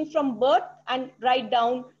beginning from birth and right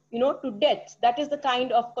down, to death. That is the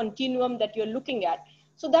kind of continuum that you're looking at.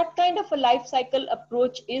 So that kind of a life cycle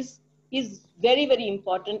approach is very, very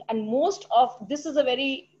important. And most of this is a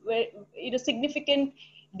very significant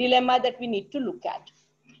dilemma that we need to look at.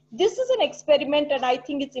 This is an experiment, and I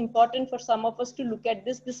think it's important for some of us to look at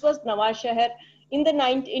this. This was Nawashahar in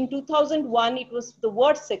 2001. It was the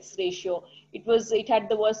worst sex ratio. It had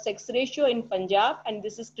the worst sex ratio in Punjab, and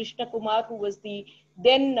this is Krishna Kumar, who was the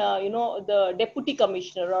then the deputy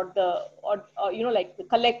commissioner, or like the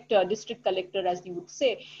collector, district collector, as you would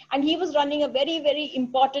say. And he was running a very, very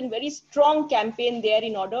important, very strong campaign there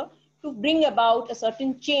in order to bring about a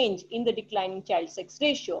certain change in the declining child sex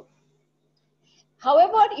ratio.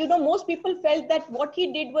 However, most people felt that what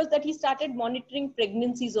he did was that he started monitoring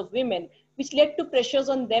pregnancies of women, which led to pressures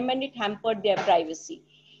on them, and it hampered their privacy.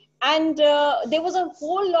 And there was a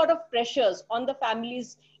whole lot of pressures on the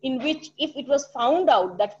families, in which if it was found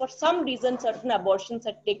out that for some reason certain abortions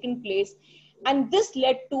had taken place, and this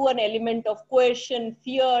led to an element of coercion,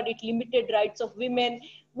 fear, it limited rights of women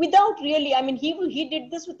without really, he did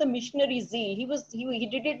this with a missionary zeal. He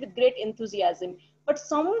did it with great enthusiasm, but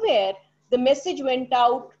somewhere the message went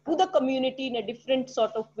out to the community in a different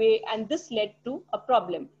sort of way, and this led to a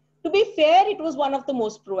problem. To be fair, it was one of the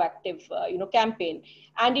most proactive, campaign,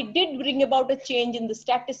 and it did bring about a change in the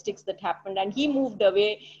statistics that happened. And he moved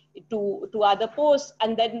away to other posts,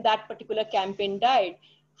 and then that particular campaign died.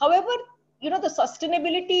 However, the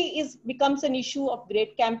sustainability becomes an issue of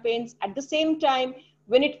great campaigns. At the same time,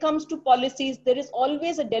 when it comes to policies, there is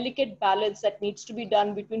always a delicate balance that needs to be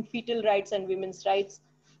done between fetal rights and women's rights.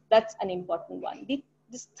 That's an important one.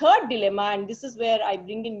 This third dilemma, and this is where I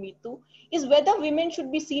bring in Meetu, is whether women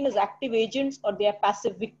should be seen as active agents or they are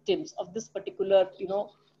passive victims of this particular,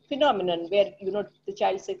 phenomenon where, the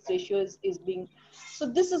child sex ratio is being. So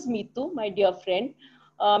this is Meetu, my dear friend.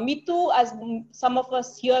 Meetu, as some of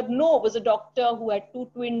us here know, was a doctor who had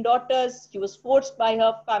 2 twin daughters. She was forced by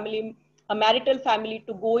her marital family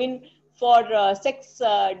to go in for sex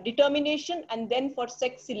determination and then for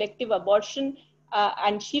sex selective abortion.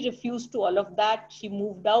 And she refused to all of that. She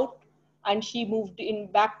moved out, and she moved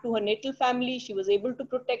back to her natal family. She was able to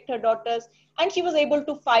protect her daughters, and she was able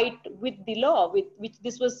to fight with the law, which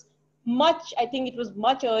this was much, I think it was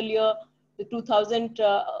much earlier, the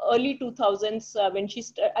early 2000s, when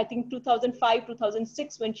I think 2005,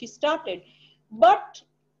 2006, when she started.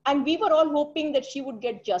 And we were all hoping that she would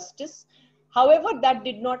get justice. However, that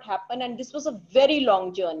did not happen, and this was a very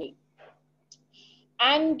long journey.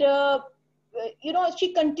 And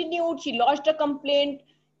she continued, she lodged a complaint.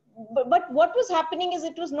 But what was happening is,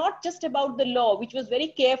 it was not just about the law, which was very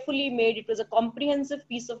carefully made. It was a comprehensive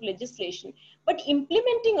piece of legislation. But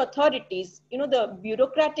implementing authorities, the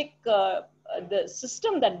bureaucratic, the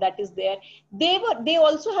system that is there, they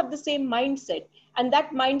also have the same mindset. And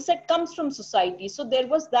that mindset comes from society. So there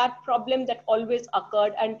was that problem that always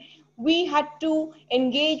occurred. And we had to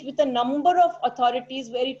engage with a number of authorities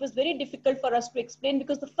where it was very difficult for us to explain,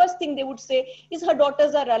 because the first thing they would say is, her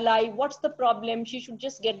daughters are alive, what's the problem? She should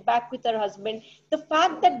just get back with her husband. The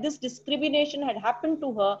fact that this discrimination had happened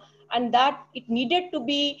to her, and that it needed to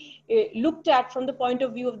be looked at from the point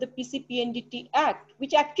of view of the PCPNDT Act,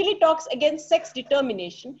 which actually talks against sex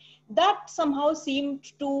determination, that somehow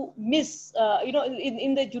seemed to miss,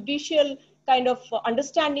 in the judicial kind of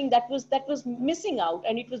understanding that was missing out,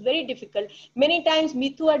 and it was very difficult. Many times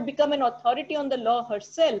Mithu had become an authority on the law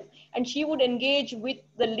herself, and she would engage with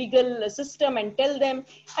the legal system and tell them,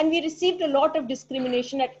 and we received a lot of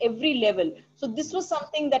discrimination at every level. So this was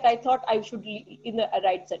something that I thought I should in the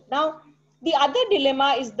right set. Now, the other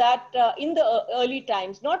dilemma is that in the early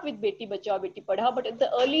times, not with Beti Bachao, Beti Padhao, but at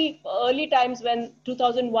the early times when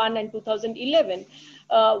 2001 and 2011,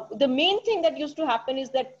 the main thing that used to happen is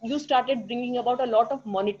that you started bringing about a lot of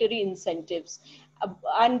monetary incentives.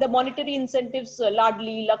 And the monetary incentives,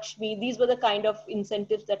 Ladli, Lakshmi, these were the kind of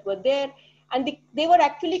incentives that were there. And they were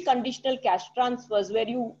actually conditional cash transfers, where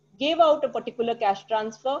you gave out a particular cash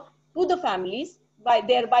transfer to the families,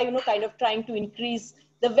 thereby, kind of trying to increase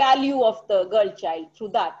the value of the girl child through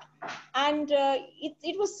that. And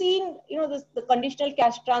it was seen, the conditional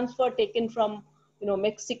cash transfer taken from,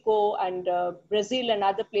 Mexico and Brazil and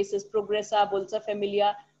other places, Progressa, Bolsa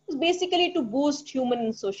Familia, was basically to boost human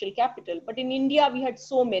and social capital. But in India, we had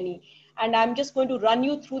so many. And I'm just going to run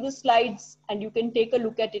you through the slides, and you can take a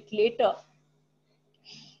look at it later.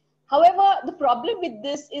 However, the problem with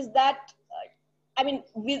this is that,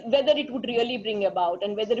 whether it would really bring about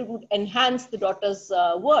and whether it would enhance the daughter's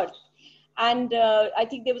worth. And I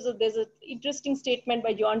think there's an interesting statement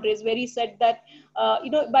by John Race where he said that,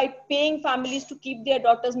 by paying families to keep their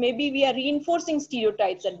daughters, maybe we are reinforcing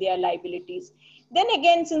stereotypes that they are liabilities. Then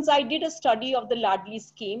again, since I did a study of the Ladli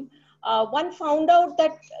scheme, one found out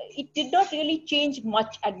that it did not really change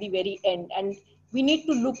much at the very end. And we need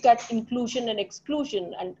to look at inclusion and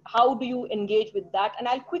exclusion and how do you engage with that. And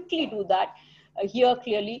I'll quickly do that here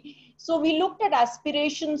clearly. So we looked at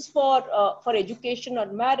aspirations for education or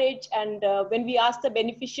marriage. And when we asked the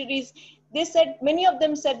beneficiaries, they said, many of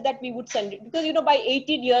them said that we would send it because, by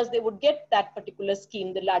 18 years, they would get that particular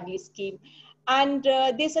scheme, the Ladli scheme. And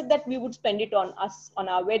they said that we would spend it on us, on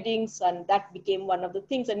our weddings. And that became one of the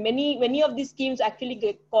things. And many of these schemes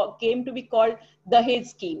actually came to be called Dahej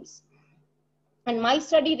schemes. And my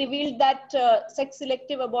study revealed that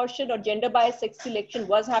sex-selective abortion or gender-biased sex selection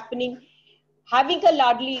was happening. Having a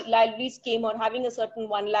Ladli scheme or having a certain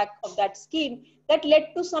 1 lakh of that scheme, that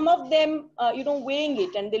led to some of them, weighing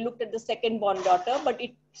it. And they looked at the second-born daughter, but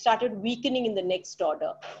it started weakening in the next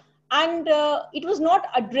order. And it was not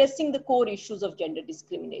addressing the core issues of gender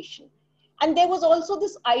discrimination. And there was also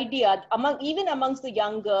this idea, even amongst the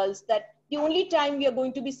young girls, that the only time we are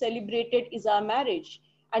going to be celebrated is our marriage.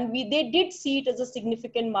 And they did see it as a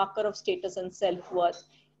significant marker of status and self-worth.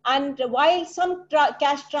 And while some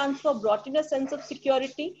cash transfer brought in a sense of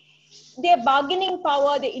security, their bargaining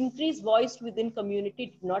power, the increased voice within community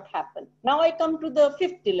did not happen. Now I come to the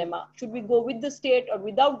fifth dilemma. Should we go with the state or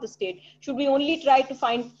without the state? Should we only try to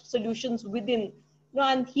find solutions within?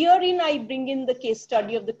 And herein I bring in the case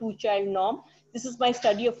study of the two-child norm. This is my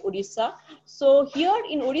study of Odisha. So here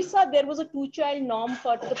in Odisha, there was a two-child norm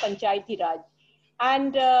for the Panchayati Raj.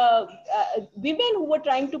 And women who were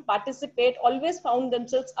trying to participate always found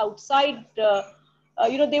themselves outside.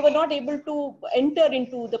 They were not able to enter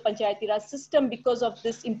into the Panchayati Raj system because of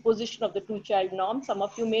this imposition of the two-child norm. Some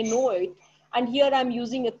of you may know it. And here I'm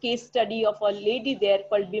using a case study of a lady there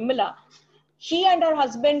called Bimala. She and her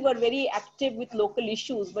husband were very active with local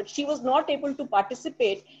issues, but she was not able to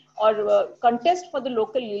participate or contest for the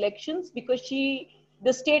local elections because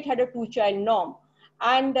the state had a two-child norm.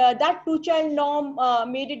 And that two-child norm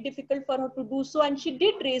made it difficult for her to do so. And she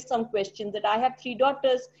did raise some questions that I have 3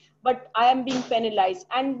 daughters, but I am being penalized.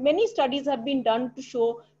 And many studies have been done to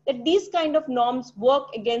show that these kind of norms work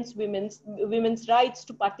against women's rights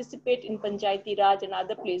to participate in Panchayati Raj and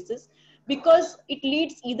other places, because it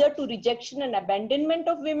leads either to rejection and abandonment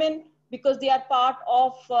of women because they are part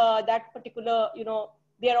of that particular,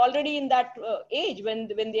 they are already in that age when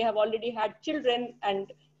they have already had children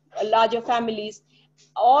and larger families.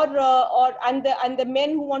 And the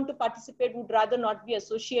men who want to participate would rather not be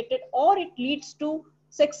associated, or it leads to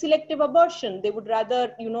sex selective abortion. They would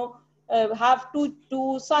rather, have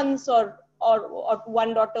two sons or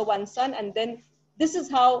 1 daughter, 1 son, and then this is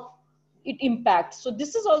how it impacts. So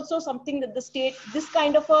this is also something that the state, this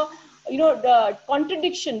kind of a, the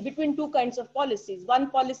contradiction between 2 kinds of policies.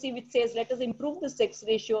 One policy which says, let us improve the sex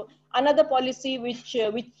ratio. Another policy which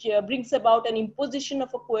brings about an imposition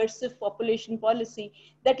of a coercive population policy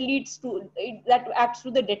that acts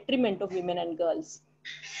to the detriment of women and girls.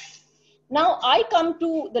 Now I come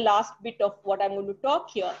to the last bit of what I'm going to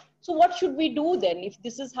talk here. So what should we do then if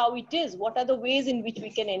this is how it is? What are the ways in which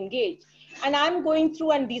we can engage? And I'm going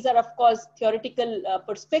through, and these are of course theoretical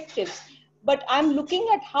perspectives, but I'm looking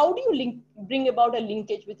at how do you bring about a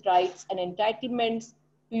linkage with rights and entitlements?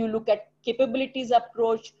 Do you look at capabilities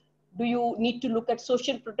approach? Do you need to look at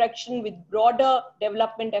social protection with broader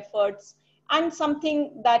development efforts? And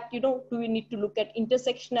something that, do we need to look at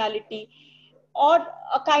intersectionality, or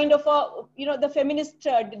a kind of the feminist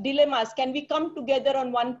dilemmas? Can we come together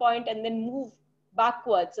on one point and then move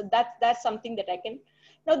backwards? So that's something that I can.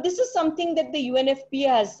 Now, this is something that the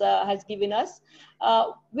UNFPA has given us,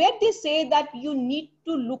 where they say that you need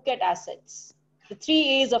to look at assets. The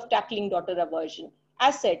 3 A's of tackling daughter aversion.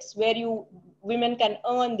 Assets, where women can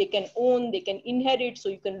earn, they can own, they can inherit. So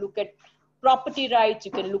you can look at property rights,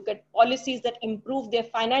 you can look at policies that improve their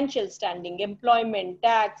financial standing, employment,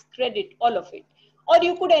 tax, credit, all of it. Or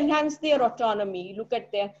you could enhance their autonomy, look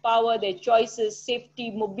at their power, their choices, safety,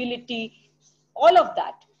 mobility, all of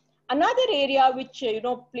that. Another area which,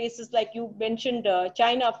 places like you mentioned,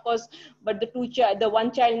 China, of course, but the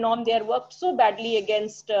one-child norm there worked so badly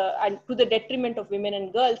against and to the detriment of women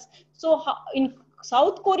and girls. So in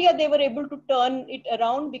South Korea, they were able to turn it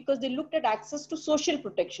around because they looked at access to social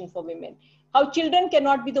protection for women. How children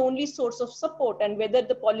cannot be the only source of support, and whether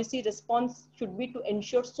the policy response should be to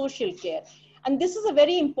ensure social care. And this is a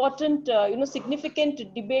very important, significant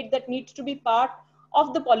debate that needs to be part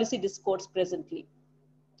of the policy discourse presently.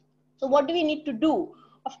 So what do we need to do?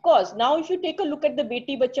 Of course, now if you take a look at the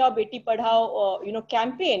Beti Bachao, Beti Padhao,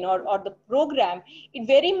 campaign or the program,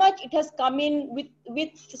 it has come in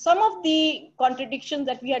with some of the contradictions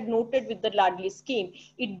that we had noted with the Ladli scheme.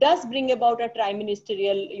 It does bring about a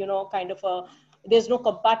tri-ministerial, kind of there's no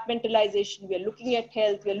compartmentalization. We are looking at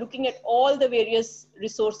health. We are looking at all the various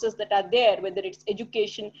resources that are there, whether it's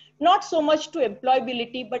education, not so much to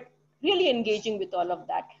employability, but really engaging with all of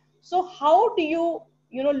that. So how do you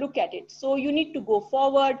look at it? So you need to go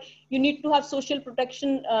forward. You need to have social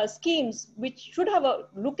protection schemes, which should have a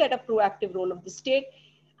look at a proactive role of the state,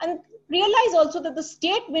 and realize also that the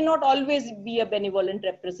state may not always be a benevolent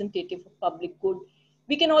representative of public good.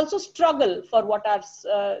 We can also struggle for what our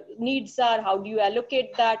needs are. How do you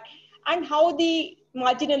allocate that? And how the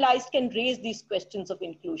marginalized can raise these questions of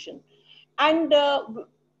inclusion. And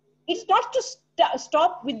it's not to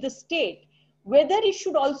stop with the state. Whether it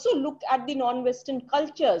should also look at the non-Western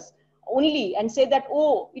cultures only and say that,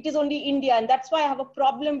 oh, it is only India. And that's why I have a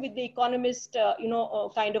problem with the Economist,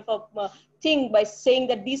 kind of a thing by saying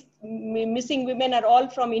that these missing women are all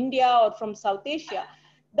from India or from South Asia.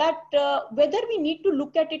 That whether we need to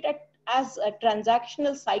look at it as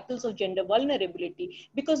transactional cycles of gender vulnerability,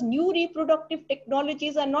 because new reproductive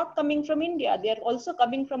technologies are not coming from India. They are also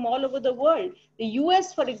coming from all over the world. The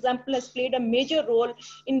US, for example, has played a major role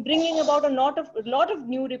in bringing about a lot of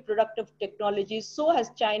new reproductive technologies. So has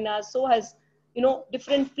China, so has,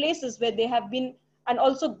 different places where they have been, and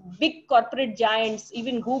also big corporate giants,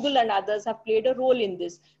 even Google and others have played a role in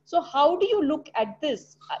this. So how do you look at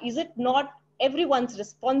this? Is it not everyone's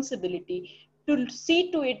responsibility to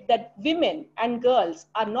see to it that women and girls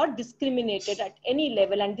are not discriminated at any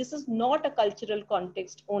level? And this is not a cultural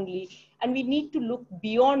context only, and we need to look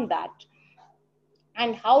beyond that.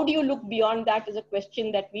 And how do you look beyond that is a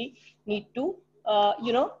question that we need to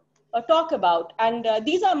talk about. And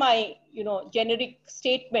these are my generic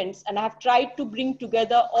statements, and I have tried to bring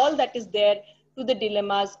together all that is there to the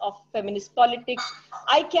dilemmas of feminist politics.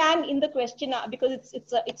 I can, in the question, because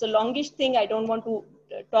it's a longish thing, I don't want to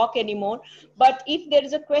talk anymore, but if there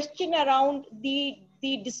is a question around the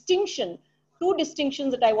distinction, 2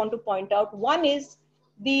 distinctions that I want to point out. One is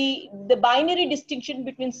the binary distinction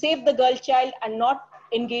between save the girl child and not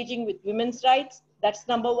engaging with women's rights. That's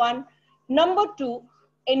number 1. Number 2,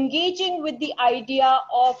 engaging with the idea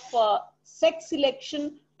of sex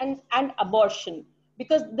selection and abortion.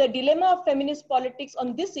 Because the dilemma of feminist politics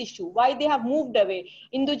on this issue, why they have moved away.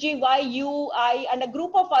 Induji, why you, I, and a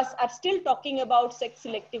group of us are still talking about sex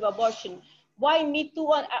selective abortion. Why Me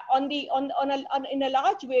Too in a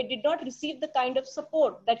large way did not receive the kind of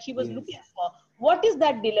support that she was looking for. What is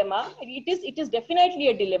that dilemma? It is definitely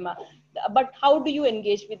a dilemma, but how do you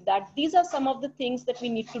engage with that? These are some of the things that we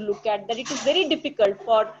need to look at, that it is very difficult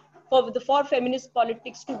for feminist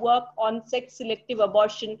politics to work on sex selective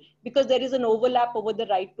abortion, because there is an overlap over the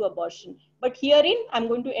right to abortion. But herein, I'm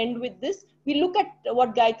going to end with this. We look at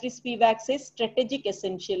what Gayatri Spivak says, strategic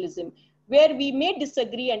essentialism, where we may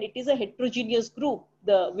disagree, and it is a heterogeneous group,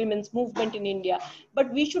 the women's movement in India. But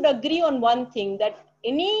we should agree on one thing, that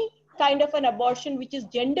any kind of an abortion which is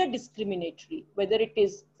gender discriminatory, whether it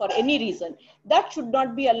is for any reason, that should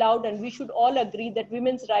not be allowed. And we should all agree that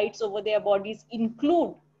women's rights over their bodies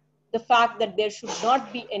include the fact that there should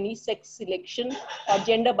not be any sex selection or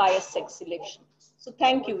gender biased sex selection. So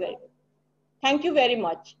thank you very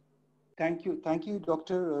much. Thank you,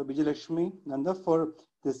 Dr. Bijayalaxmi Nanda, for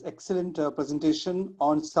this excellent presentation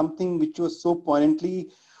on something which was so poignantly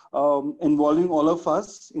involving all of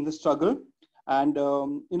us in the struggle. And,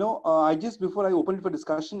 I just, before I open it for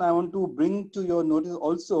discussion, I want to bring to your notice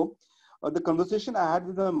also the conversation I had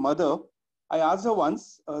with my mother. I asked her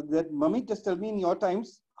once that, Mummy, just tell me in your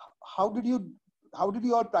times, how did you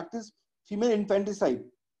all practice female infanticide?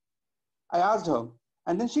 I asked her.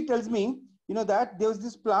 And then she tells me, that there was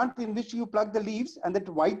this plant in which you pluck the leaves and that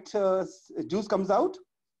white juice comes out.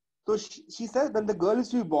 So she said when the girl is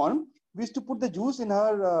to be born, we used to put the juice in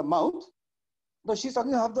her mouth. So she's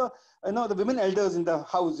talking about the women elders in the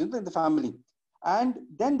house, in the family. And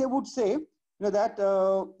then they would say, that, they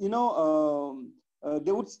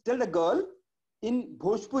would tell the girl in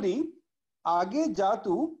Bhojpuri, Aage ja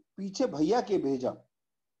tu, piche bhaiya ke bheja.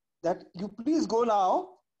 That you please go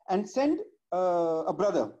now and send a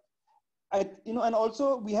brother. And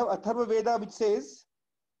also we have Atharva Veda which says,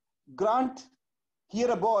 grant here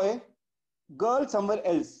a boy, girl somewhere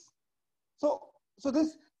else. So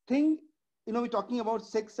this thing, we're talking about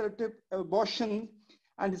sex-selective abortion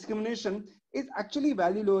and discrimination is actually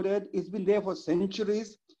value loaded. It's been there for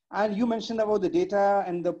centuries. And you mentioned about the data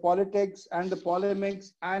and the politics and the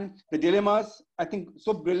polemics and the dilemmas, I think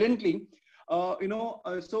so brilliantly. As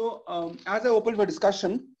I open for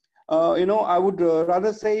discussion, I would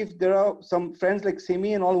rather say if there are some friends like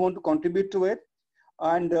Semi and all who want to contribute to it.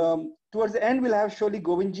 And towards the end, we'll have surely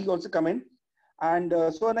Govindji also come in. And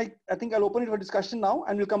I think I'll open it for discussion now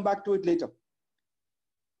and we'll come back to it later.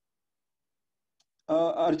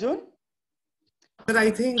 Arjun? Sir,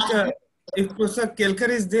 I think if Professor Kelkar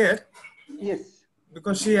is there. Yes.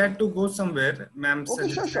 Because she had to go somewhere, ma'am. Okay,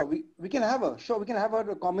 sure. We can have her. Sure, we can have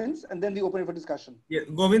her comments and then we open it for discussion. Yeah,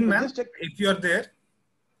 Govind, ma'am, if you're there.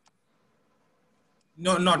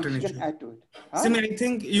 No, not an issue. Can add to it. Huh? Simi, I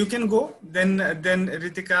think you can go. Then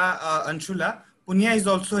Ritika, Anshula, Punya is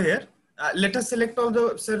also here. Let us select all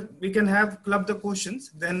the, sir, we can have club the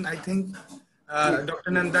questions. Then I think yes.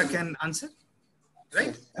 Dr. Nanda can answer. Right?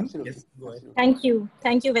 Yes, absolutely. Yes, go ahead. Thank you.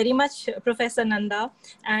 Thank you very much, Professor Nanda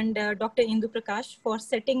and Dr. Indu Prakash for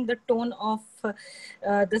setting the tone of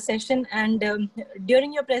the session. And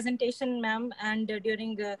during your presentation, ma'am, and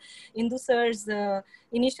during Indu sir's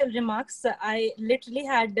initial remarks, I literally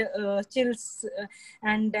had chills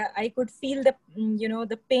and I could feel the,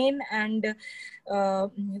 the pain and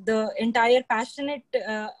the entire passionate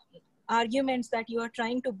arguments that you are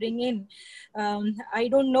trying to bring in. I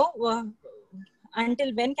don't know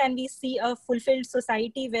until when can we see a fulfilled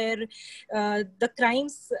society where the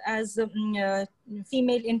crimes as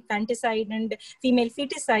female infanticide and female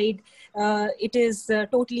feticide, it is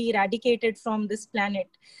totally eradicated from this planet.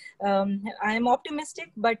 I am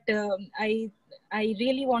optimistic, but I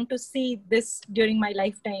really want to see this during my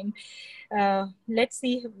lifetime. Let's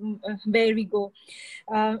see where we go.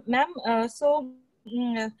 Ma'am,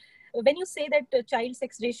 when you say that child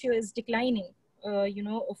sex ratio is declining,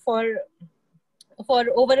 for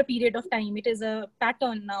over a period of time, it is a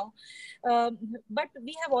pattern now. But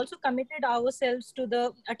we have also committed ourselves to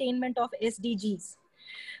the attainment of SDGs.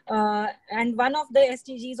 And one of the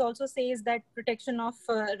SDGs also says that protection of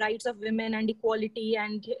rights of women and equality,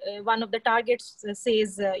 and one of the targets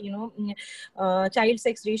says, child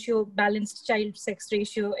sex ratio, balanced child sex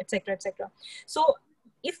ratio, etc., etc. So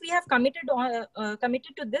if we have committed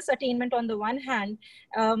to this attainment on the one hand,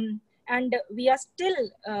 and we are still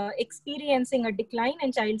experiencing a decline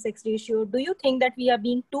in child sex ratio, do you think that we are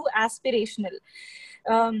being too aspirational?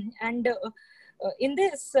 In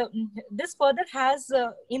this, this further has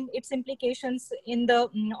its implications in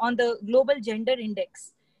on the global gender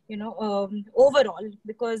index, overall,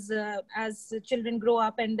 because as children grow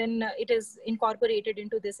up and then it is incorporated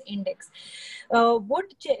into this index.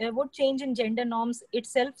 Would change in gender norms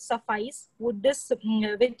itself suffice? Would this,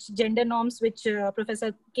 which gender norms which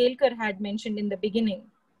Professor Kelkar had mentioned in the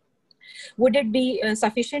beginning, would it be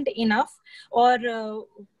sufficient enough, or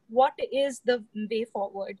what is the way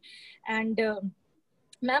forward? And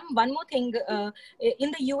ma'am, one more thing,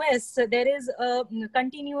 in the US, there is a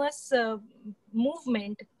continuous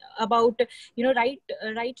movement about,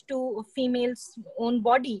 right to females' own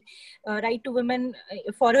body, right to women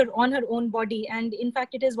on her own body. And in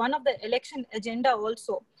fact, it is one of the election agenda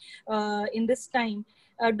also in this time.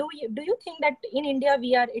 Do you think that in India,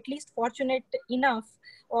 we are at least fortunate enough,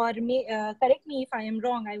 or correct me if I am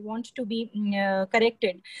wrong, I want to be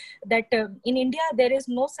corrected, that in India, there is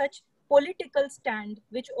no such political stand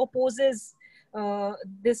which opposes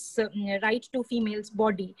this right to females'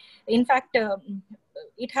 body. In fact,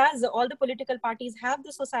 it has, all the political parties have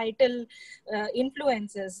the societal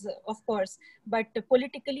influences, of course, but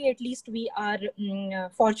politically, at least we are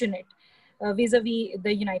fortunate vis-a-vis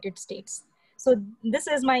the United States. So this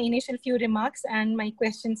is my initial few remarks and my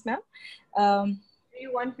questions, ma'am. Do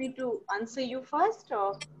you want me to answer you first,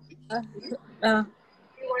 or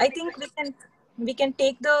I think we can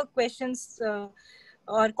take the questions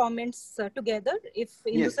or comments together. If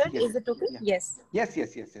Indu Yes, sir, yes, is it okay? yeah. Yes. Yes,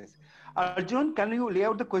 yes, yes, yes. Arjun, can you lay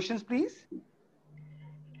out the questions, please?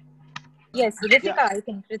 Yes, Ritika, Yeah. I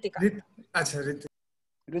think Ritika.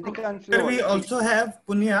 Ritika and Here Flo. we also have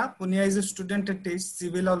Punya. Punya is a student at TASTE. She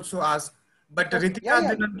will also ask. But Yes, Ritika, yeah.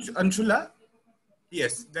 then Anshula.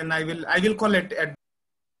 Yes, then I will call it at.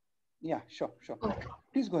 Yeah, sure, sure. Okay.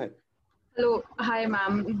 Please go ahead. Hello, hi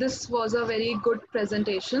ma'am. This was a very good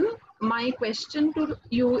presentation. My question to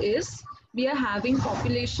you is, we are having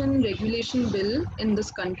population regulation bill in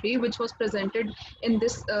this country, which was presented in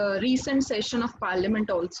this recent session of parliament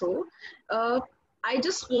also. I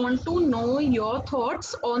just want to know your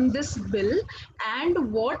thoughts on this bill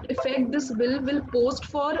and what effect this bill will post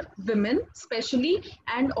for women, especially,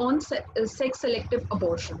 and on sex selective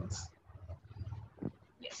abortions.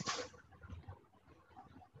 Yes.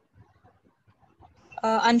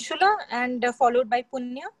 Anshula and followed by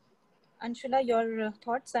Punya. Anshula, your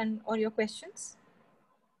thoughts and or your questions?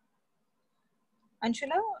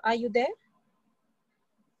 Anshula, are you there?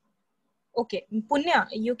 Okay, Punya,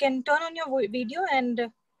 you can turn on your video and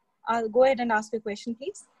I'll go ahead and ask your question,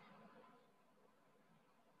 please.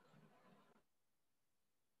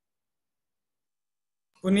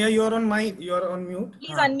 Punya, you're on mute.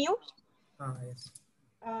 Please unmute.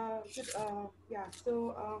 Yes.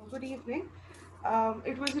 Good evening.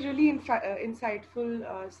 It was a really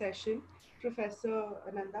insightful session, Professor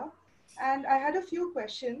Nanda. And I had a few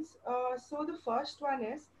questions. So the first one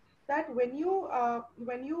is that when you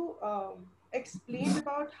explained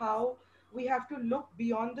about how we have to look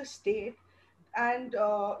beyond the state, and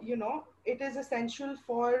it is essential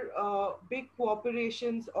for big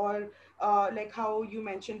corporations, or like how you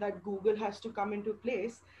mentioned that Google has to come into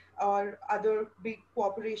place, or other big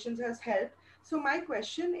corporations has helped. So my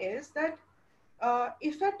question is that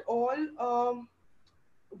if at all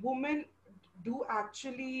women do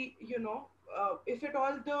actually, if at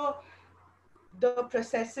all the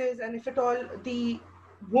processes, and if at all the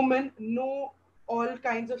women know all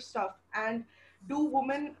kinds of stuff, and do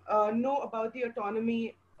women know about the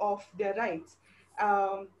autonomy of their rights?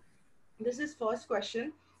 This is first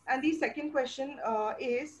question. And the second question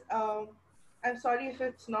is, I'm sorry if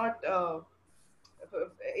it's not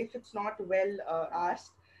well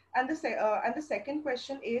asked. And the second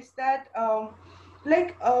question is that,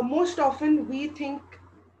 most often we think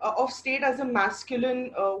of state as a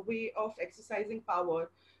masculine way of exercising power.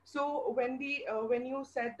 So when you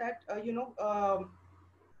said that,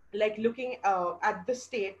 like looking at the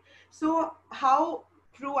state, so how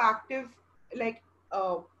proactive, like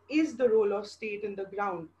is the role of state in the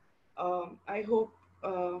ground? I hope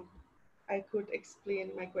I could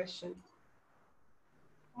explain my question.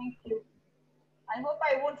 Thank you. I hope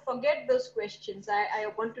I won't forget those questions. I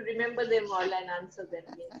want to remember them all and answer them.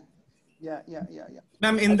 Yes. Yeah.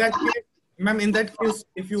 Ma'am, in that case,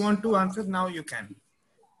 if you want to answer now, you can.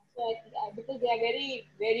 So, because they are very,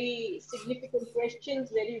 very significant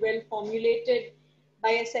questions, very well formulated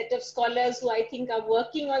by a set of scholars who I think are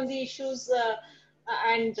working on the issues.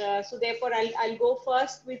 So therefore, I'll go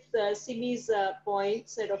first with Simi's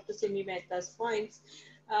points, Dr. Simi Mehta's points,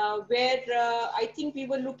 where I think we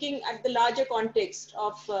were looking at the larger context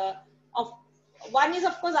of one is,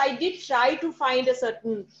 of course, I did try to find a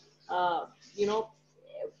certain,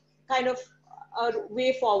 kind of a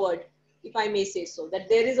way forward, if I may say so, that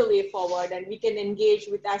there is a way forward and we can engage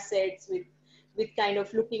with assets, with kind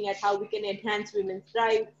of looking at how we can enhance women's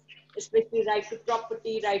rights, especially right to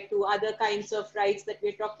property, right to other kinds of rights that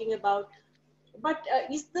we're talking about. But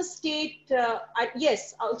is the state,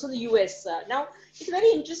 yes, also the US. Now, it's a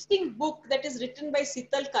very interesting book that is written by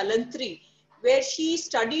Sital Kalantri, where she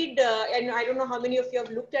studied, and I don't know how many of you have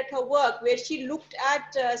looked at her work, where she looked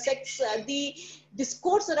at the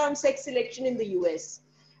discourse around sex selection in the US.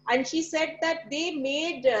 And she said that they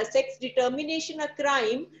made sex determination a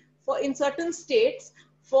crime in certain states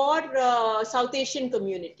for South Asian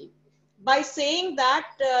community, by saying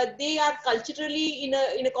that they are culturally in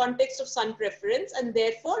a context of son preference and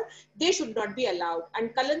therefore they should not be allowed.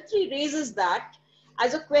 And Kalantri raises that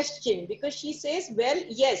as a question, because she says, well,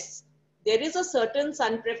 yes, there is a certain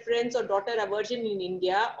son preference or daughter aversion in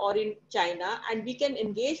India or in China, and we can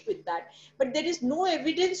engage with that. But there is no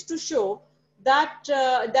evidence to show that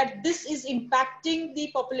that this is impacting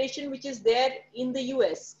the population which is there in the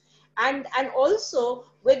US. And also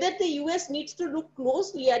whether the US needs to look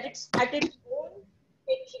closely at its own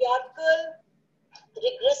patriarchal,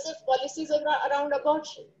 regressive policies around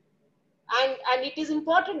abortion. And it is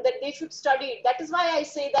important that they should study it. That is why I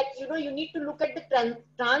say that, you know, you need to look at the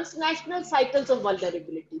transnational cycles of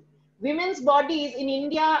vulnerability. Women's bodies in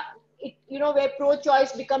India, you know, where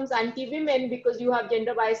pro-choice becomes anti-women because you have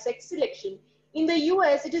gender-biased sex selection. In the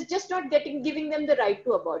US, it is just not giving them the right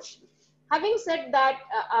to abortion. Having said that,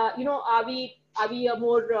 you know, are we a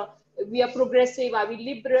more we are progressive? Are we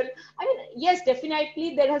liberal? I mean, yes,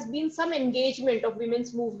 definitely there has been some engagement of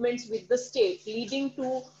women's movements with the state, leading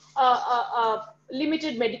to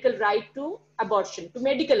limited medical right to abortion, to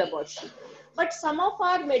medical abortion. But some of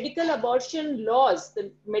our medical abortion laws,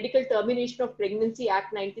 the Medical Termination of Pregnancy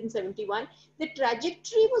Act 1971, the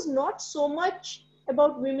trajectory was not so much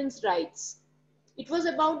about women's rights. It was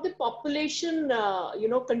about the population, you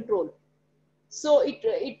know, control. So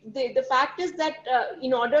the fact is that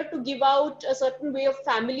in order to give out a certain way of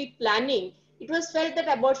family planning, it was felt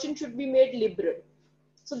that abortion should be made liberal.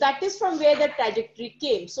 So that is from where the trajectory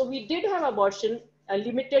came. So we did have abortion, a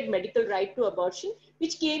limited medical right to abortion,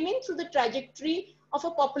 which came in through the trajectory of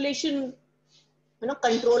a population, you know,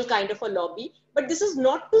 control kind of a lobby. But this is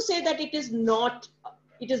not to say that it is not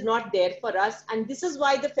there for us. And this is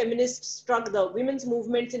why the feminist struggle, the women's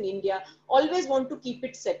movements in India always want to keep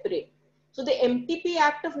it separate. So the MTP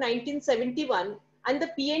Act of 1971 and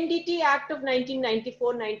the PNDT Act of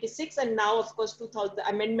 1994-96, and now of course 2000 the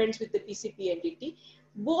amendments with the PCPNDT,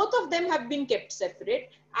 both of them have been kept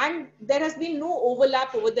separate, and there has been no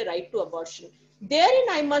overlap over the right to abortion. Therein,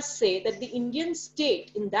 I must say that the Indian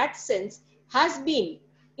state, in that sense, has been,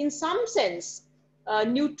 in some sense,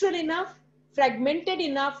 neutral enough, fragmented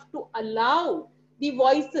enough to allow the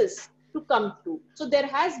voices to come through. So there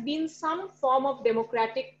has been some form of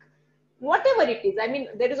democratic, whatever it is. I mean,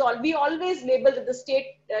 we always label the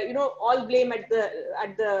state, you know, all blame at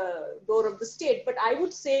the door of the state. But I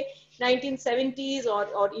would say 1970s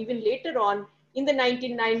or even later on in the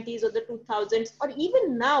 1990s or the 2000s, or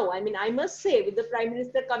even now, I mean, I must say, with the Prime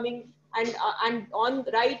Minister coming and on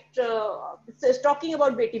right, talking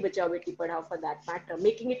about Beti Bachao, Beti Padhao for that matter,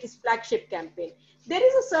 making it his flagship campaign, there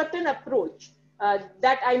is a certain approach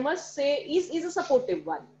that I must say is a supportive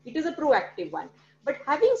one. It is a proactive one. But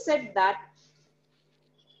having said that,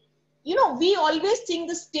 you know, we always think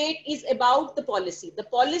the state is about the policy. The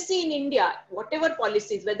policy in India, whatever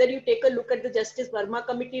policies, whether you take a look at the Justice Verma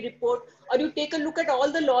Committee report or you take a look at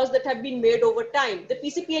all the laws that have been made over time, the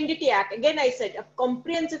PCPNDT Act, again I said, a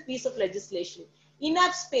comprehensive piece of legislation,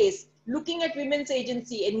 enough space, looking at women's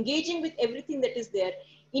agency, engaging with everything that is there.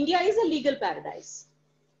 India is a legal paradise.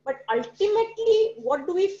 But ultimately, what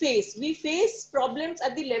do we face? We face problems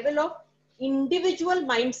at the level of individual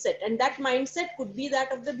mindset, and that mindset could be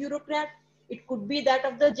that of the bureaucrat, it could be that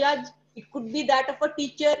of the judge, it could be that of a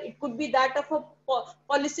teacher, it could be that of a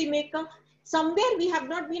policy maker. Somewhere we have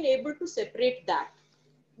not been able to separate that.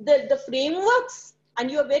 The frameworks, and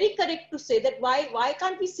you are very correct to say that why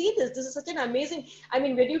can't we see this? This is such an amazing, I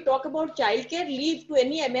mean, when you talk about childcare leave to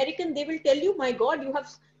any American, they will tell you, my God, you have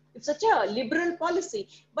such a liberal policy.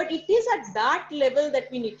 But it is at that level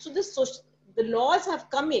that we need. So the laws have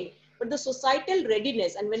come in, but the societal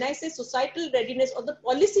readiness, and when I say societal readiness or the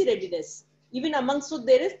policy readiness, even amongst, so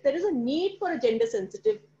there is a need for a gender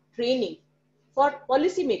sensitive training for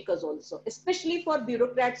policymakers also, especially for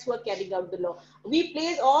bureaucrats who are carrying out the law. We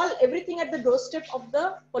place everything at the doorstep of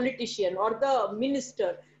the politician or the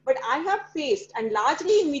minister. But I have faced, and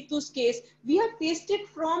largely in Mitu's case, we have faced it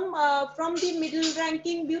from the middle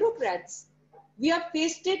ranking bureaucrats. We have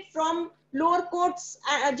faced it from lower courts,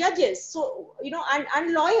 judges, so, you know,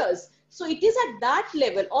 and lawyers. So it is at that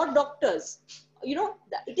level, or doctors, you know,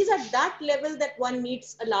 it is at that level that one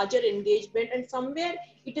needs a larger engagement, and somewhere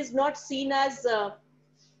it is not seen as,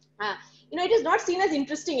 you know, it is not seen as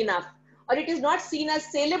interesting enough, or it is not seen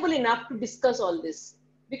as saleable enough to discuss all this.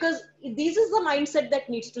 Because this is the mindset that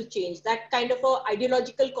needs to change, that kind of a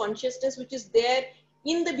ideological consciousness which is there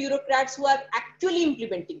in the bureaucrats who are actually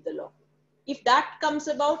implementing the law. If that comes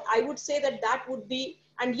about, I would say that would be,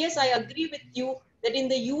 and yes, I agree with you that in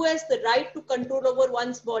the US, the right to control over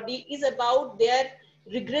one's body is about their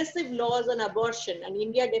regressive laws on abortion. And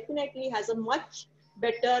India definitely has a much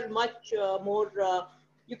better, much more,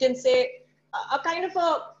 you can say, a kind of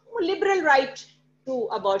a liberal right to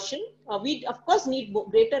abortion. We, of course, need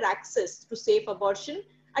greater access to safe abortion.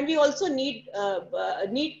 And we also need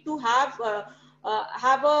to have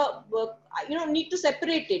need to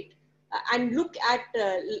separate it and look at,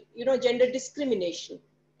 gender discrimination,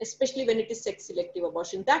 especially when it is sex selective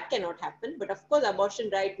abortion. That cannot happen. But of course, abortion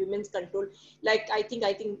right, women's control, like I think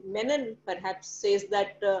Menon perhaps says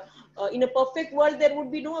that in a perfect world, there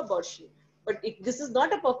would be no abortion. But this is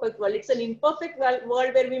not a perfect world. It's an imperfect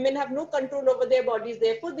world where women have no control over their bodies.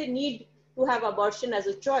 Therefore, they need to have abortion as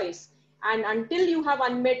a choice. And until you have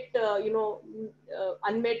unmet,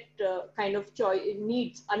 kind of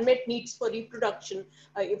needs, unmet needs for reproduction,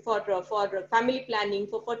 for family planning,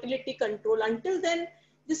 for fertility control, until then,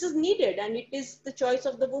 this is needed, and it is the choice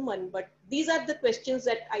of the woman. But these are the questions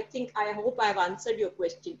that I hope I have answered your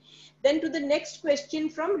question. Then to the next question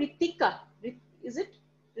from Ritika. Is it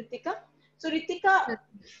Ritika? So Ritika,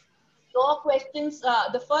 your questions,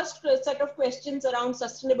 the first set of questions around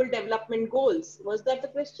sustainable development goals, was that the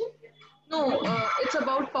question? No, it's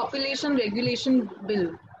about population regulation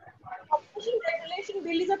bill. Population regulation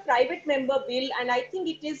bill is a private member bill, and I think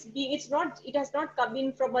it has not come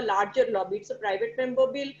in from a larger lobby. It's a private member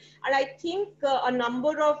bill, and I think a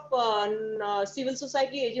number of civil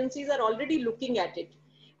society agencies are already looking at it,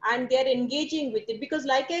 and they are engaging with it, because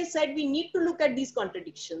like I said, we need to look at these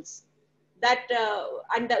contradictions,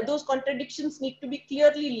 those contradictions need to be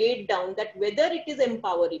clearly laid down, that whether it is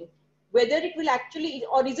empowering, whether it will actually,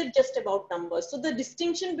 or is it just about numbers. So the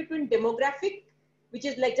distinction between demographic, which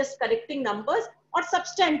is like just correcting numbers, or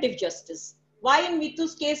substantive justice. Why in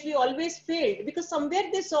Mitu's case we always failed? Because somewhere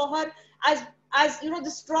they saw her as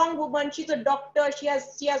the strong woman. She's a doctor. She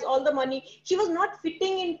has all the money. She was not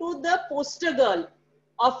fitting into the poster girl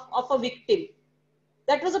of a victim.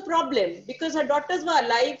 That was a problem, because her daughters were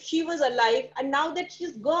alive, she was alive, and now that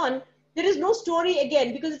she's gone, there is no story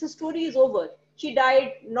again, because the story is over. She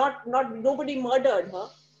died, nobody murdered her,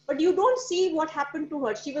 but you don't see what happened to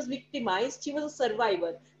her. She was victimized, she was a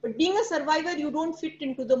survivor. But being a survivor, you don't fit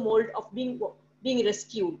into the mold of being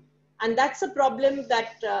rescued. And that's a problem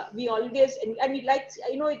that we always, and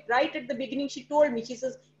right at the beginning, she told me, she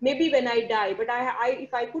says, maybe when I die, but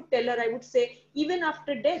if I could tell her, I would say, even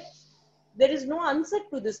after death, there is no answer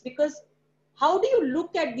to this, because how do you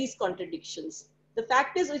look at these contradictions? The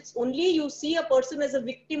fact is, it's only you see a person as a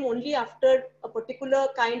victim only after a particular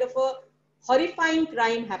kind of a horrifying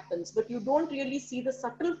crime happens, but you don't really see the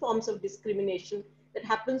subtle forms of discrimination that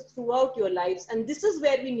happens throughout your lives. And this is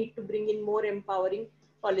where we need to bring in more empowering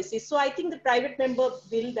policies. So I think the private member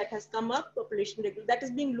bill that has come up, population regulation, that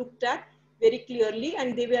is being looked at very clearly,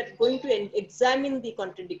 and they were going to examine the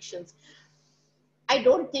contradictions. I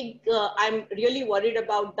don't think I'm really worried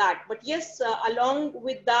about that. But yes, along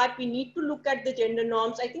with that, we need to look at the gender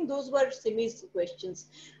norms. I think those were Simi's questions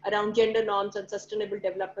around gender norms and sustainable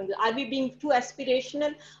development. Are we being too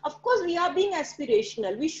aspirational? Of course, we are being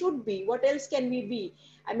aspirational. We should be. What else can we be?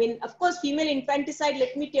 I mean, of course, female infanticide,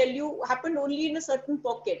 let me tell you, happened only in a certain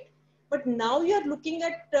pocket. But now you are looking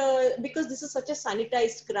at, because this is such a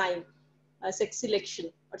sanitized crime, sex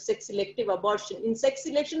selection or sex selective abortion. In sex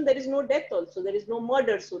selection, there is no death also. There is no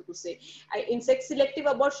murder, so to say. In sex selective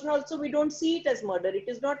abortion also, we don't see it as murder. It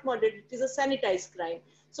is not murder. It is a sanitized crime.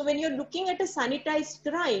 So when you're looking at a sanitized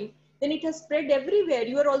crime, then it has spread everywhere.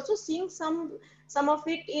 You are also seeing some of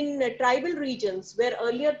it in tribal regions where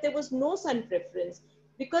earlier there was no son preference.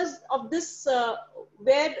 Because of this,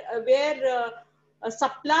 where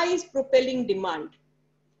supply is propelling demand.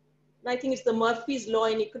 I think it's the Murphy's law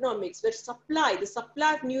in economics, where the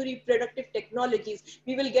supply of new reproductive technologies,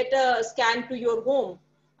 we will get a scan to your home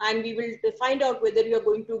and we will find out whether you're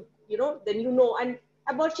going to, and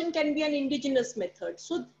abortion can be an indigenous method.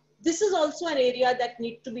 So this is also an area that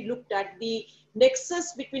needs to be looked at, the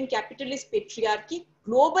nexus between capitalist patriarchy,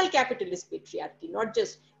 global capitalist patriarchy, not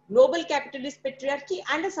just global capitalist patriarchy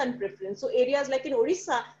and a son preference. So areas like in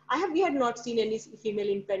Orissa, we had not seen any female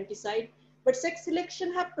infanticide. But sex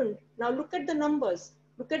selection happened. Now look at the numbers.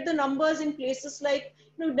 Look at the numbers in places like,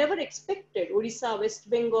 never expected. Odisha, West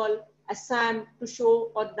Bengal, Assam to show,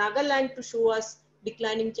 or Nagaland to show us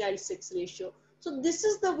declining child sex ratio. So this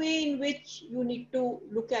is the way in which you need to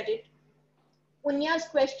look at it. Punya's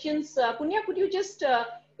questions, Punya, could you just,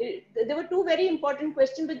 there were two very important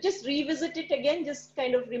questions, but just revisit it again, just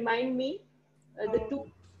kind of remind me the two.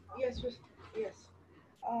 Yes.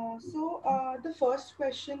 The first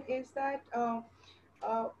question is that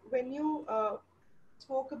when you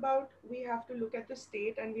spoke about, we have to look at the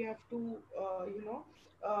state and we have to,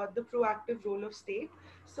 the proactive role of state.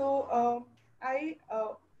 So I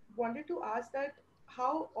wanted to ask that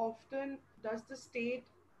how often does the state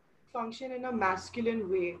function in a masculine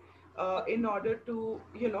way in order to,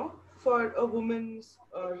 for a woman's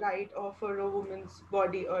right or for a woman's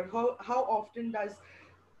body, or how often does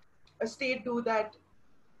a state do that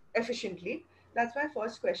efficiently? That's my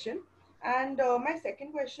first question. And my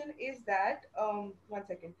second question is that, one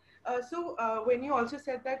second. When you also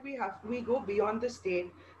said that we go beyond the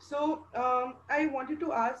state, so I wanted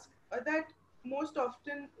to ask that most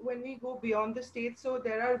often when we go beyond the state, so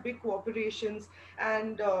there are big corporations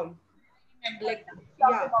and Remember, like,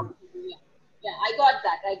 talk yeah, about it. Yeah, I got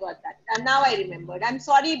that. And now I remembered. I'm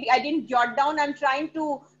sorry, I didn't jot down. I'm trying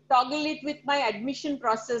to toggle it with my admission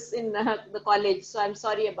process in the college. So I'm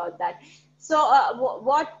sorry about that. So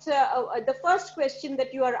the first question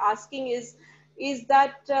that you are asking is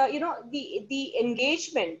that, the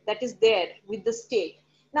engagement that is there with the state.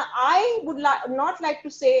 Now, I would not like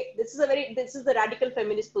to say this is the radical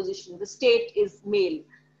feminist position. The state is male,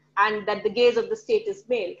 and that the gaze of the state is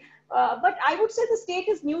male. But I would say the state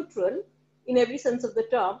is neutral in every sense of the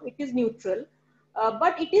term. It is neutral,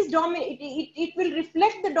 but it is it will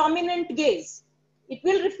reflect the dominant gaze. It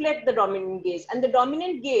will reflect the dominant gaze, and the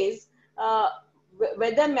dominant gaze,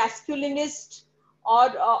 whether masculinist or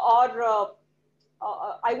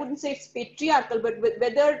I wouldn't say it's patriarchal, but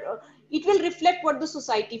whether it will reflect what the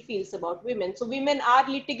society feels about women. So women are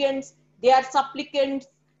litigants, they are supplicants,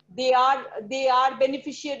 they are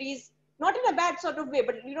beneficiaries, not in a bad sort of way,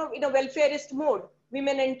 but in a welfareist mode.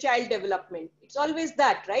 Women and child development. It's always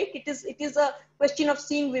that, right? It is a question of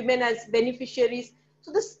seeing women as beneficiaries.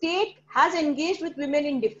 So the state has engaged with women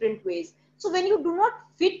in different ways. So when you do not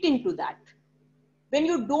fit into that, when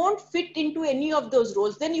you don't fit into any of those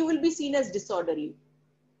roles, then you will be seen as disorderly.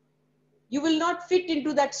 You will not fit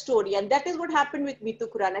into that story. And that is what happened with Mitu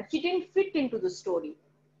Khurana. She didn't fit into the story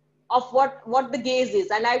of what the gaze is.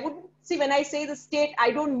 And I would see, when I say the state,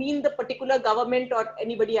 I don't mean the particular government or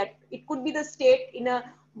anybody. It could be the state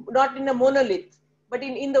not in a monolith, but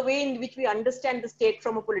in the way in which we understand the state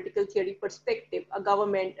from a political theory perspective, a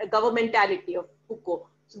governmentality of Foucault.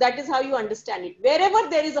 So that is how you understand it. Wherever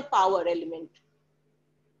there is a power element,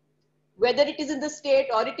 whether it is in the state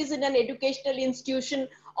or it is in an educational institution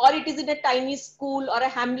or it is in a tiny school or a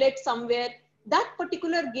hamlet somewhere, that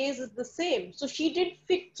particular gaze is the same. So she did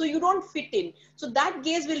fit, so you don't fit in. So that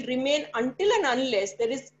gaze will remain until and unless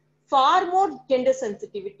there is far more gender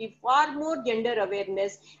sensitivity, far more gender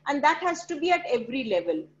awareness, and that has to be at every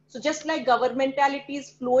level. So just like governmentality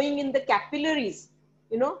is flowing in the capillaries,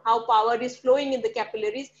 how power is flowing in the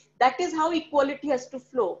capillaries, that is how equality has to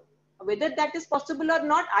flow. Whether that is possible or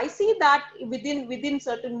not, I see that within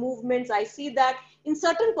certain movements, I see that in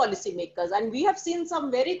certain policymakers, and we have seen some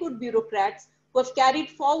very good bureaucrats who have carried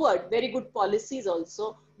forward very good policies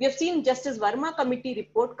also. We have seen Justice Verma committee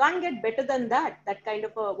report, can't get better than that kind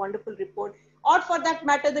of a wonderful report. Or for that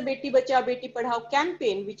matter, the Beti Bachao, Beti Padhao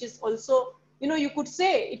campaign, which is also, you could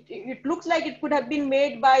say, it looks like it could have been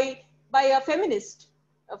made by a feminist,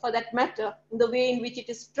 for that matter, in the way in which it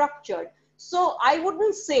is structured. So I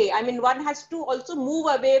wouldn't say, one has to also move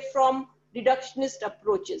away from reductionist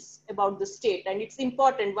approaches about the state. And it's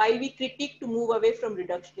important while we critique to move away from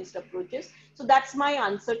reductionist approaches. So that's my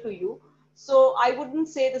answer to you. So I wouldn't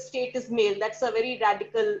say the state is male. That's a very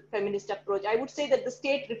radical feminist approach. I would say that the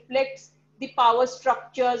state reflects the power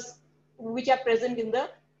structures which are present in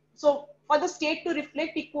so for the state to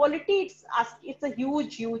reflect equality, it's a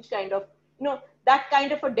huge kind of, that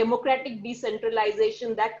kind of a democratic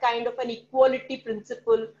decentralization, that kind of an equality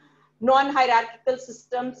principle, non-hierarchical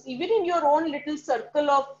systems, even in your own little circle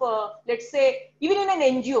of, let's say, even in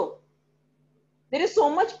an NGO, there is so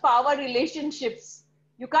much power relationships.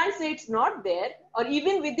 You can't say it's not there. Or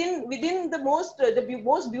even within the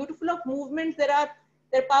most beautiful of movements, there are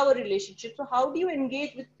power relationships. So how do you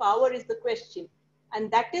engage with power is the question. And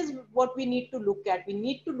that is what we need to look at. We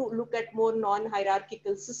need to look at more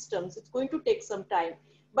non-hierarchical systems. It's going to take some time.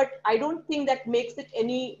 But I don't think that makes it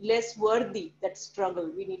any less worthy, that struggle.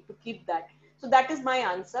 We need to keep that. So that is my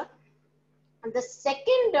answer. And the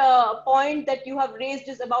second point that you have raised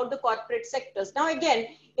is about the corporate sectors. Now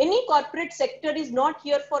again, any corporate sector is not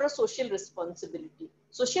here for a social responsibility.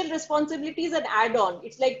 Social responsibility is an add-on.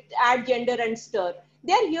 It's like add, gender and stir.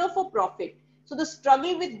 They are here for profit. So the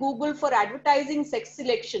struggle with Google for advertising sex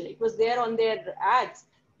selection, it was there on their ads,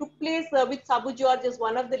 took place with Sabu George as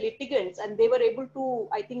one of the litigants, and they were able to,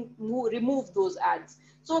 I think, remove those ads.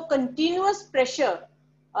 So continuous pressure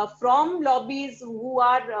from lobbies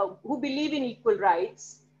who believe in equal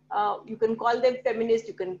rights. You can call them feminists.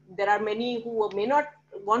 There are many who may not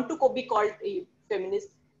want to be called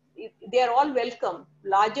feminists. They are all welcome.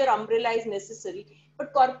 Larger umbrella is necessary.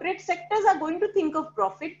 But corporate sectors are going to think of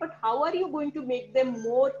profit, but how are you going to make them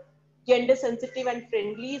more gender sensitive and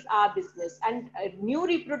friendly is our business. And new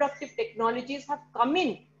reproductive technologies have come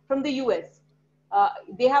in from the US.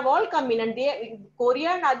 They have all come in, and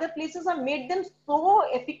Korea and other places have made them so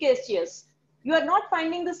efficacious. You are not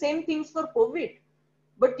finding the same things for COVID,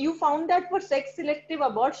 but you found that for sex selective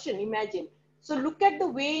abortion, imagine. So look at the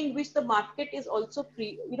way in which the market is also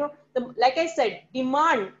like I said,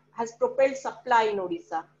 demand has propelled supply in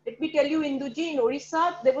Odisha. Let me tell you, Induji, in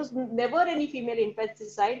Odisha, there was never any female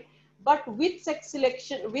infanticide, but with sex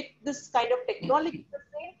selection, with this kind of technology,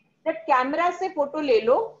 that camera se photo le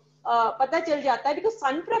lo, pata chal jata hai, because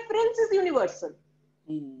sun preference is universal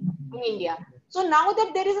in India. So now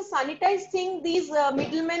that there is a sanitized thing, these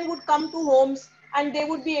middlemen would come to homes and they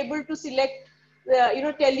would be able to select,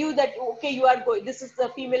 tell you that, okay, you are going, this is the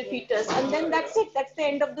female fetus, and then that's it. That's the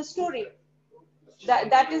end of the story.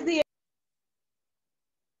 That is the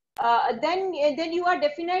then you are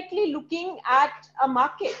definitely looking at a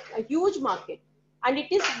market, a huge market, and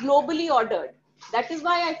it is globally ordered. That is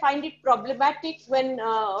why I find it problematic when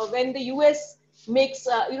the US makes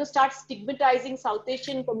starts stigmatizing South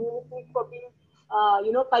Asian communities for being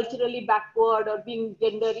culturally backward or being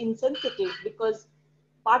gender insensitive, because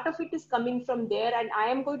part of it is coming from there. And I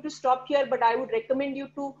am going to stop here, but I would recommend you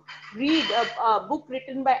to read a book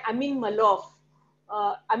written by Amin Malouf.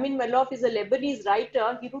 Amin Malouf is a Lebanese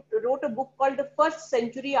writer. He wrote a book called The First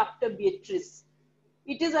Century After Beatrice.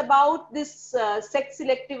 It is about this sex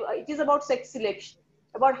selective, it is about sex selection,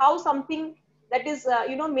 about how something that is,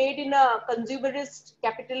 made in a consumerist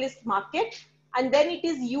capitalist market, and then it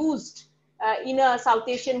is used in a South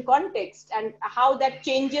Asian context, and how that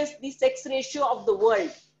changes the sex ratio of the world.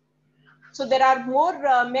 So there are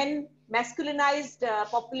more men masculinized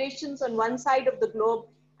populations on one side of the globe,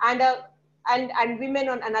 and women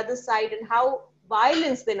on another side, and how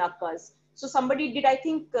violence then occurs. So somebody did, I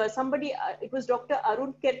think it was Dr.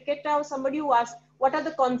 Arun Kerketa or somebody who asked, what are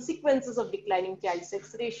the consequences of declining child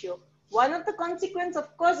sex ratio? One of the consequences,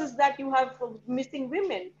 of course, is that you have missing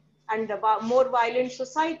women and more violent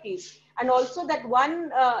societies. And also that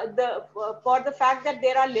for the fact that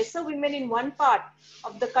there are lesser women in one part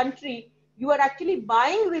of the country, you are actually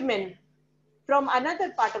buying women from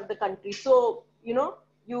another part of the country. So,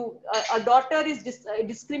 a daughter is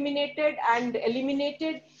discriminated and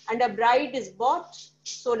eliminated, and a bride is bought.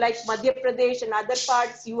 So like Madhya Pradesh and other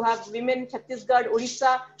parts, you have women, Chhattisgarh,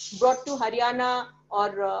 Odisha, brought to Haryana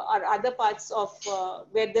or other parts of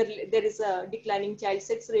where there is a declining child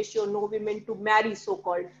sex ratio, no women to marry,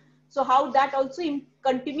 so-called. So how that also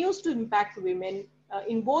continues to impact women.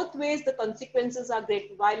 In both ways, the consequences are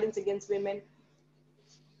great, violence against women.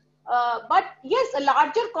 But yes, a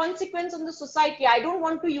larger consequence on the society. I don't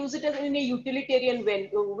want to use it as in a utilitarian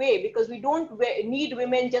way, because we don't need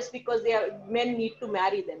women just because men need to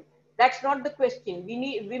marry them. That's not the question.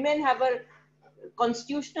 Women have a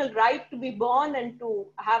constitutional right to be born and to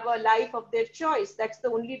have a life of their choice. That's the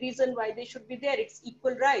only reason why they should be there. It's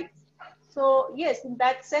equal rights. So yes, in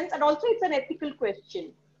that sense, and also it's an ethical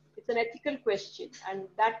question. It's an ethical question, and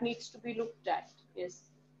that needs to be looked at. Yes.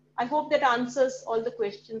 I hope that answers all the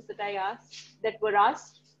questions that were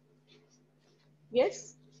asked.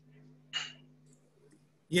 Yes?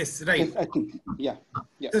 Yes, right. Yes, I think, yeah.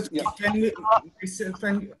 So can we, myself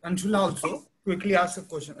and Anshula also quickly ask a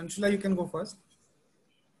question? Anshula, you can go first.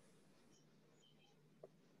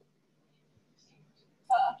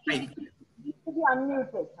 Be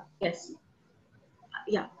unmuted. Yes.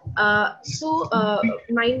 Yeah.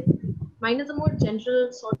 Mine is a more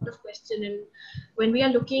general sort of question. And when we are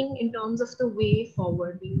looking in terms of the way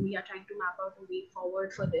forward, we are trying to map out a way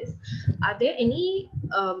forward for this. Are there any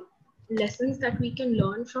lessons that we can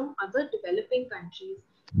learn from other developing countries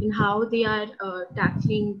in how they are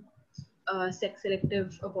tackling sex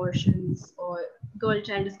selective abortions or girl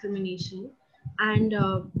child discrimination? And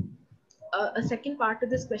a second part of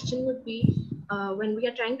this question would be, when we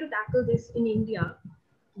are trying to tackle this in India,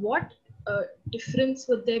 what difference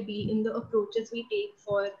would there be in the approaches we take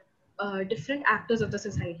for different actors of the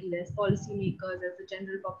society? There's policymakers, there's the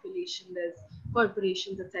general population, there's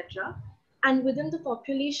corporations, etc. And within the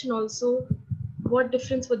population also, what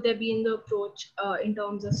difference would there be in the approach in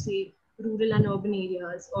terms of, say, rural and urban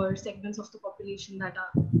areas, or segments of the population that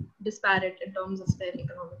are disparate in terms of their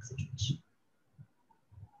economic situation?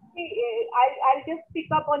 I'll just pick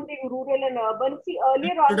up on the rural and urban. See,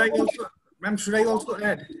 earlier on... Should I also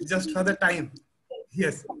add, just for the time?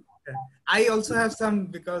 Yes. I also have some,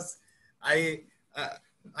 because I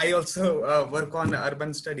also work on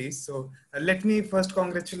urban studies. So let me first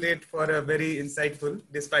congratulate for a very insightful,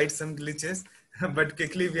 despite some glitches, but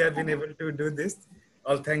quickly we have been able to do this.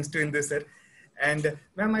 All thanks to Indu sir. And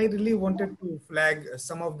ma'am, I really wanted to flag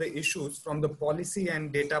some of the issues from the policy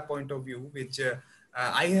and data point of view, which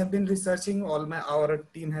I have been researching, our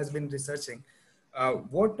team has been researching.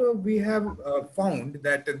 What we have found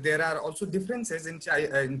that there are also differences in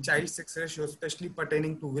child sex ratio, especially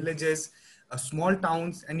pertaining to villages, small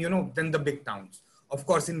towns, and then the big towns. Of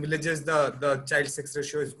course, in villages, the child sex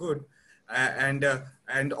ratio is good.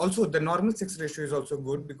 And also the normal sex ratio is also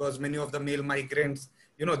good, because many of the male migrants,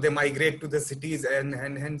 they migrate to the cities, and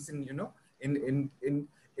hence in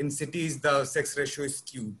in cities the sex ratio is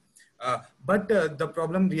skewed. But the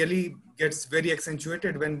problem really gets very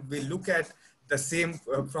accentuated when we look at the same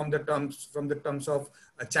from the terms of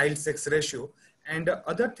a child sex ratio. And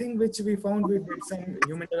other thing which we found, we did some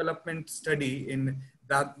human development study in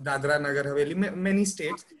Dadra Nagar Haveli, many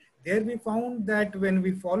states. There we found that when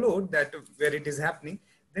we followed that where it is happening,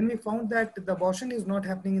 then we found that the abortion is not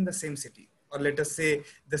happening in the same city, or let us say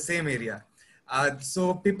the same area. So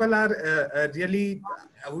people are really,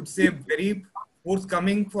 I would say, very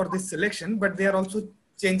forthcoming for this selection, but they are also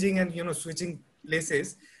changing and switching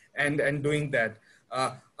places and doing that.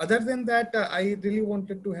 Other than that, I really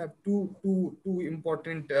wanted to have two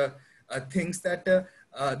important things that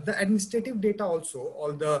the administrative data also,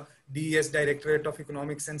 all the DES, Directorate of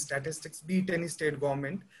Economics and Statistics, be it any state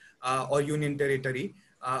government or union territory,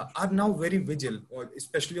 are now very vigilant,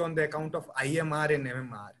 especially on the account of IMR and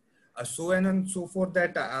MMR. So on and so forth,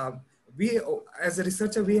 that we, as a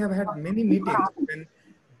researcher, we have had many meetings when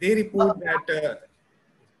they report that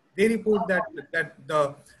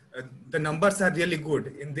the numbers are really good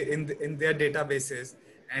in their databases,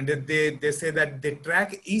 and they say that they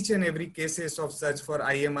track each and every cases of such for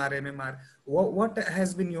IMR, MMR. What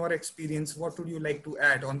has been your experience? What would you like to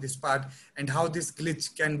add on this part, and how this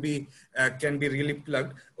glitch can be really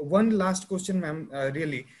plugged? One last question, ma'am.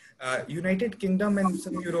 Really, United Kingdom and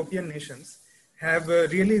some European nations have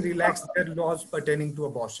really relaxed their laws pertaining to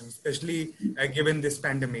abortion, especially given this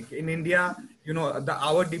pandemic. In India,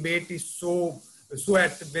 our debate is so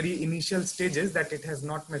at very initial stages that it has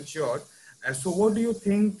not matured. So what do you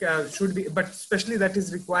think should be, but especially that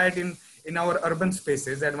is required in our urban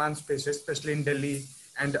spaces, advanced spaces, especially in Delhi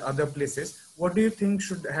and other places? What do you think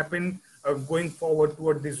should happen going forward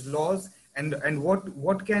toward these laws, and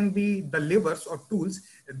what can be the levers or tools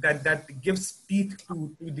that gives teeth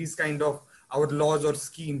to these kind of our laws or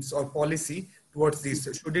schemes or policy towards this?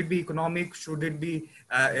 Should it be economic? Should it be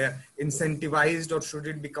incentivized, or should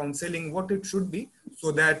it be counseling? What it should be,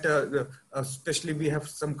 so that especially we have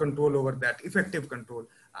some control over that, effective control.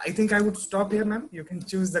 I think I would stop here, ma'am. You can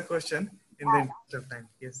choose the question in the interest of time.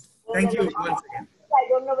 Yes. Thank you once again. I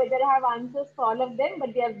don't know whether I have answers for all of them,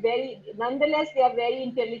 but they are nonetheless, they are very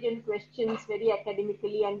intelligent questions, very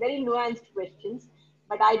academically and very nuanced questions.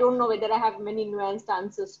 But I don't know whether I have many nuanced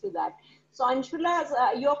answers to that. So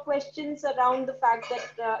Anshula, your questions around the fact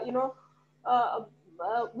that,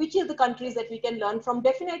 which are the countries that we can learn from?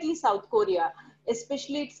 Definitely South Korea,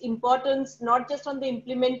 especially its importance, not just on the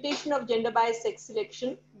implementation of gender-biased sex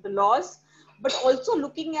selection, the laws, but also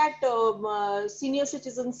looking at senior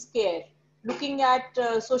citizens' care, looking at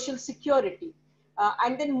social security,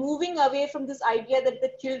 and then moving away from this idea that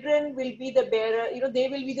the children will be the bearer, they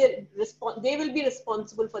will be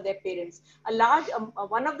responsible for their parents. A large,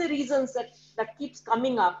 one of the reasons that keeps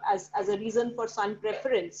coming up as a reason for son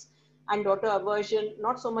preference and daughter aversion,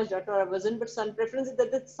 not so much daughter aversion, but son preference, is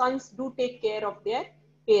that the sons do take care of their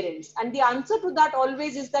parents. And the answer to that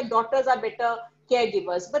always is that daughters are better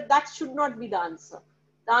caregivers, but that should not be the answer.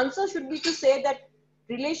 The answer should be to say that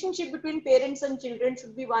relationship between parents and children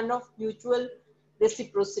should be one of mutual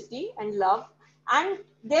reciprocity and love, and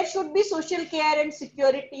there should be social care and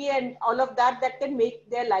security and all of that can make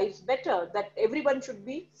their lives better, that everyone should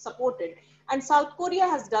be supported. And South Korea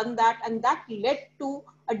has done that, and that led to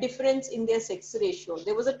a difference in their sex ratio.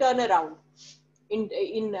 There was a turnaround in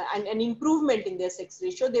an improvement in their sex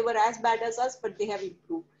ratio. They were as bad as us, but they have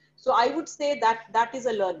improved. So I would say that is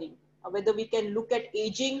a learning, whether we can look at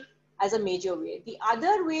aging as a major way. The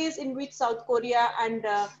other ways in which South Korea, and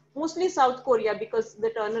mostly South Korea because the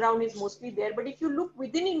turnaround is mostly there, but if you look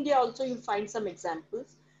within India also, you'll find some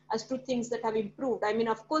examples as to things that have improved. I mean,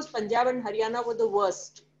 of course, Punjab and Haryana were the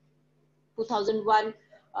worst, 2001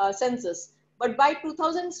 census, but by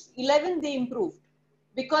 2011 they improved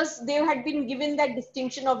because they had been given that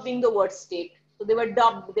distinction of being the worst state. So they were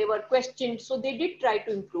dubbed, they were questioned, so they did try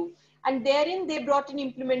to improve. And therein they brought in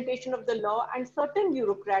implementation of the law, and certain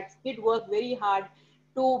bureaucrats did work very hard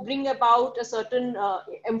to bring about a certain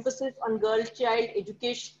emphasis on girl-child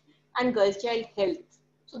education and girl-child health.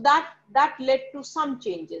 So that led to some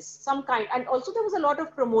changes, some kind, and also there was a lot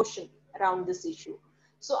of promotion around this issue.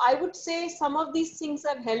 So I would say some of these things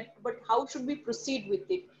have helped, but how should we proceed with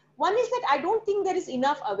it? One is that I don't think there is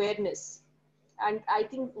enough awareness. And I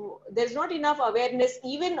think there's not enough awareness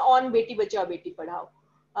even on Beti Bachao, Beti Padhao.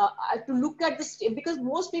 To look at this, because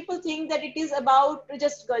most people think that it is about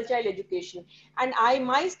just girl child education. And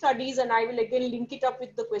my studies, and I will again link it up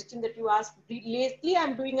with the question that you asked, lately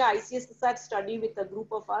I'm doing a ICSSR study with a group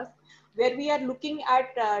of us, where we are looking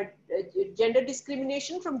at gender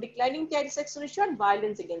discrimination from declining child sex ratio and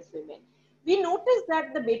violence against women. We noticed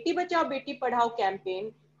that the Beti Bachao, Beti Padhao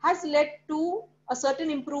campaign has led to a certain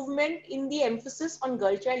improvement in the emphasis on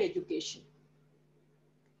girl-child education.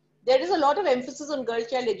 There is a lot of emphasis on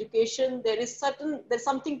girl-child education. There's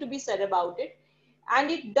something to be said about it.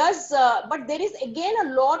 And it does, but there is again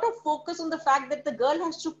a lot of focus on the fact that the girl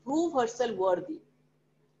has to prove herself worthy.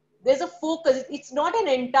 There's a focus, it's not an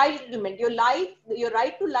entitlement. Your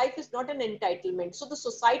right to life is not an entitlement. So the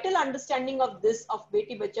societal understanding of this, of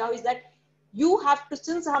Beti Bachao, is that you have to,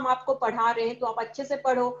 since hum aapko padha rahe hain, to aap achhe se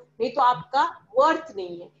padho, nahi to aapka worth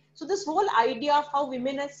nahi hai. So this whole idea of how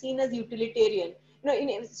women are seen as utilitarian,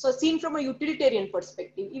 so seen from a utilitarian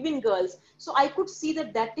perspective, even girls. So I could see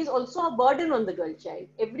that that is also a burden on the girl child.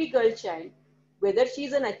 Every girl child, whether she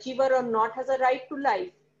is an achiever or not, has a right to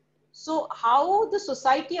life. So how the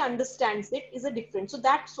society understands it is a different. So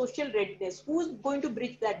that social readiness, who's going to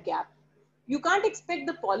bridge that gap? You can't expect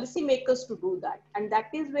the policy makers to do that. And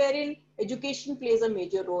that is wherein education plays a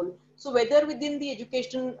major role. So whether within the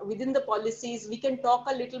education, within the policies, we can talk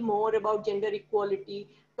a little more about gender equality,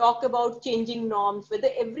 talk about changing norms, whether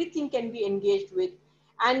everything can be engaged with,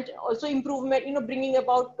 and also improvement, bringing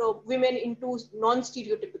about women into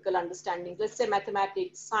non-stereotypical understandings. Let's say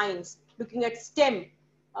mathematics, science, looking at STEM,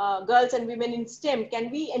 girls and women in STEM, can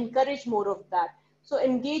we encourage more of that? So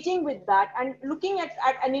engaging with that and looking at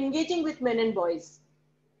and engaging with men and boys.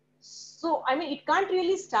 So, I mean, it can't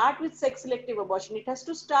really start with sex selective abortion. It has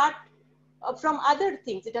to start from other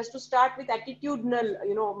things. It has to start with attitudinal,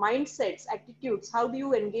 mindsets, attitudes. How do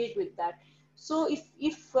you engage with that? So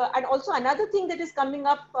and also another thing that is coming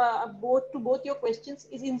up both your questions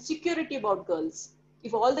is insecurity about girls.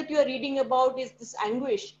 If all that you are reading about is this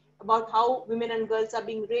anguish about how women and girls are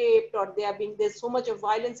being raped, or there's so much of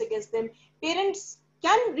violence against them, parents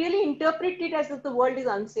can really interpret it as if the world is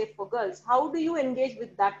unsafe for girls. How do you engage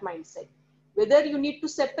with that mindset? Whether you need to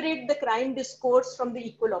separate the crime discourse from the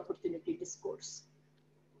equal opportunity discourse.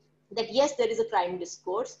 That yes, there is a crime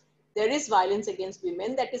discourse, there is violence against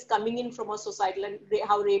women that is coming in from a societal, and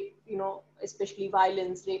how rape, especially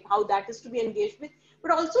violence, rape, how that is to be engaged with,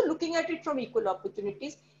 but also looking at it from equal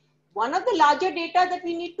opportunities. One of the larger data that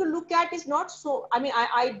we need to look at is not so, I mean,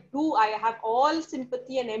 I have all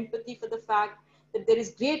sympathy and empathy for the fact that there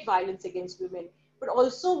is great violence against women, but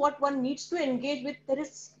also what one needs to engage with,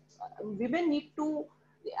 women need to,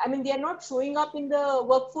 I mean, they are not showing up in the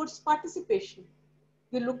workforce participation.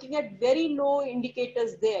 You're looking at very low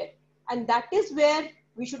indicators there. And that is where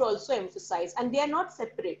we should also emphasize. And they are not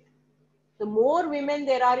separate. The more women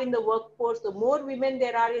there are in the workforce, the more women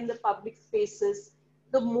there are in the public spaces,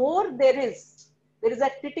 the more there is a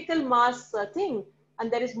critical mass thing.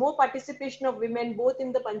 And there is more participation of women, both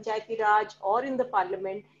in the Panchayati Raj or in the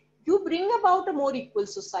parliament. You bring about a more equal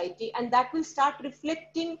society, and that will start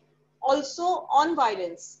reflecting also on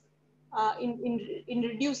violence. In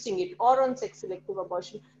reducing it, or on sex selective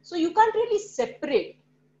abortion. So you can't really separate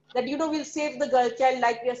that, we'll save the girl child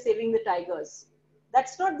like we are saving the tigers.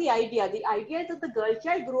 That's not the idea. The idea is that the girl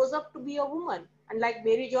child grows up to be a woman. And like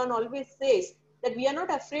Mary John always says, that we are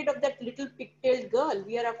not afraid of that little pigtailed girl.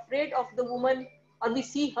 We are afraid of the woman, or we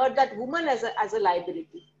see that woman as a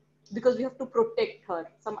liability, because we have to protect her.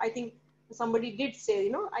 I think somebody did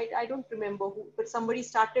say, I don't remember who, but somebody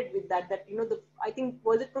started with that, I think,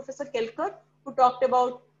 was it Professor Kelkar who talked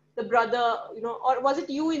about the brother, or was it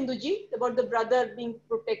you, Induji, about the brother being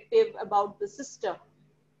protective about the sister?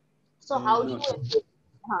 So how do you,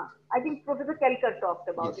 I think Professor Kelkar talked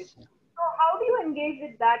about it. So how do you engage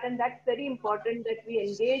with that? And that's very important, that we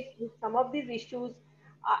engage with some of these issues.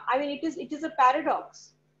 I mean, it is a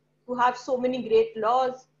paradox to have so many great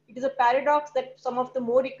laws. It is a paradox that some of the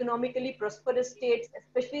more economically prosperous states,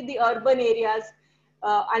 especially the urban areas,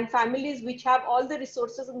 and families which have all the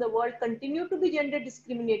resources in the world, continue to be gender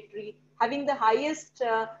discriminatory, having the highest,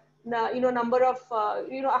 number of,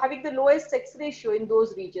 having the lowest sex ratio in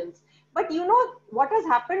those regions. But what has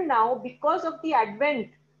happened now, because of the advent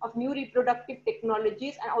of new reproductive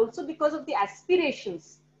technologies, and also because of the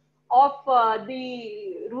aspirations of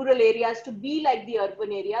the rural areas to be like the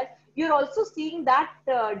urban areas, you're also seeing that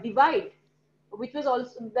divide, which was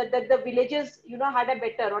also that the villages, had a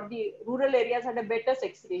better, or the rural areas had a better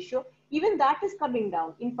sex ratio. Even that is coming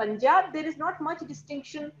down. In Punjab, there is not much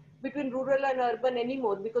distinction between rural and urban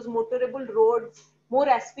anymore, because motorable roads, more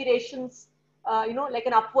aspirations, like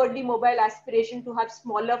an upwardly mobile aspiration to have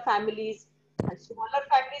smaller families. And smaller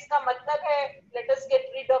families ka matlab hai, let us get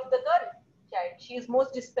rid of the girl child. She is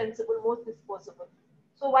most dispensable, most disposable.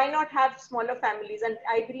 So why not have smaller families? And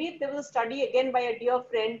I believe there was a study again by a dear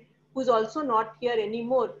friend who's also not here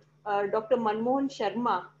anymore, Dr. Manmohan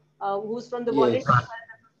Sharma, who's from the Volunteer Health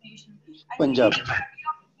Association. Punjab. He did a study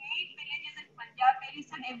of 8 villages in Punjab where he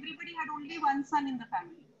said everybody had only one son in the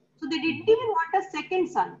family. So they didn't even want a second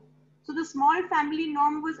son. So the small family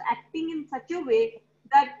norm was acting in such a way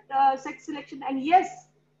that sex selection, and yes,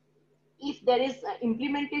 if there is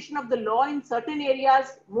implementation of the law in certain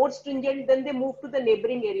areas more stringent, then they move to the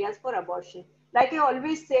neighboring areas for abortion. Like I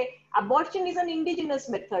always say, abortion is an indigenous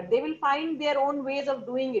method. They will find their own ways of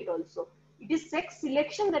doing it also. It is sex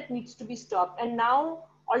selection that needs to be stopped. And now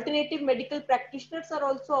alternative medical practitioners are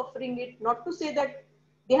also offering it, not to say that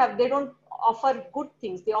they don't offer good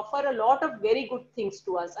things. They offer a lot of very good things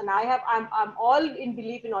to us. And I'm all in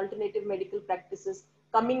belief in alternative medical practices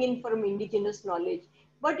coming in from indigenous knowledge.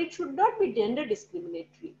 But it should not be gender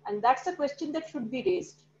discriminatory. And that's a question that should be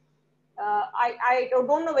raised. I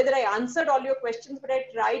don't know whether I answered all your questions, but I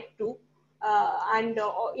tried to.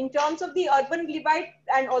 In terms of the urban Levite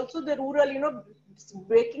and also the rural,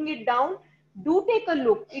 breaking it down, do take a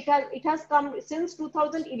look. It has come since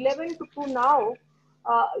 2011 to now.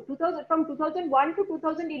 From 2001 to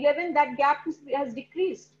 2011, that gap has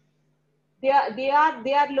decreased. They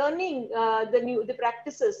are learning the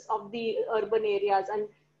practices of the urban areas, and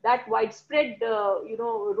that widespread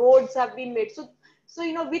roads have been made. So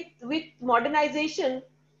with modernization,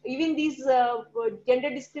 even these gender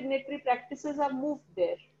discriminatory practices have moved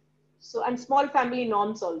there. So, and small family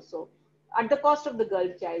norms also, at the cost of the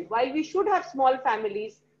girl child. While we should have small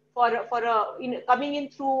families coming in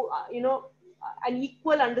through an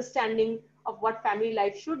equal understanding of what family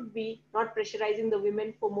life should be, not pressurizing the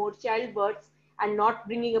women for more childbirths and not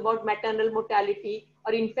bringing about maternal mortality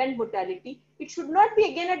or infant mortality, it should not be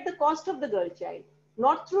again at the cost of the girl child,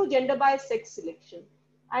 not through gender biased sex selection.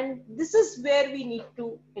 And this is where we need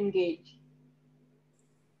to engage.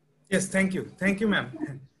 Yes, thank you. Thank you,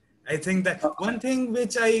 ma'am. I think that one thing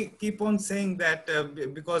which I keep on saying that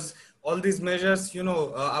because all these measures,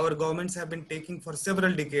 our governments have been taking for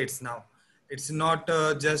several decades now. It's not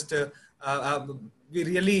just, we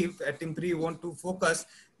really at IMPRI want to focus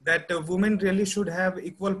that women really should have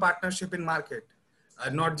equal partnership in market,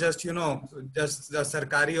 not just, just the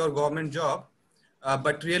sarkari or government job,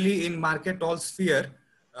 but really in market all sphere,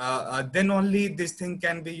 then only this thing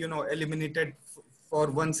can be, eliminated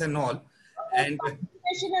for once and all. And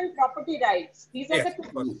participation and property rights. These are the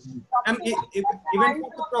two. Even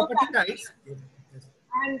for property rights.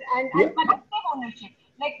 And collective ownership.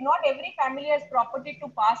 Like not every family has property to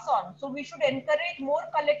pass on. So we should encourage more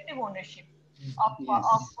collective ownership of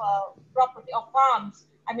property, of farms.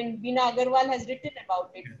 I mean, Veena Agarwal has written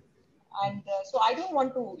about it. And so I don't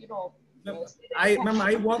want to,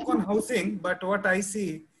 I work on housing, but what I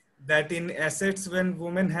see that in assets when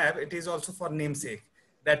women have, it is also for namesake.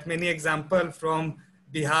 That many example from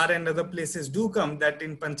Bihar and other places do come that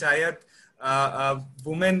in Panchayat,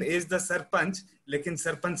 woman is the sarpanch, lekin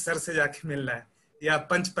sarpanch sar se jaake milna hai. Yeah,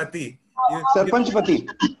 panchpati. Sarpanchpati.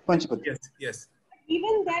 Panchpati. Yes, yes.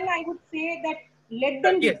 Even then, I would say that let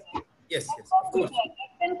them yes, be. yes, Let yes. them be there.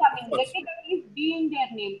 Let them come in. Let it at least be in their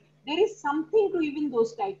name. There is something to even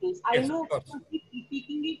those titles. I know people keep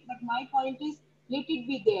repeating it, but my point is let it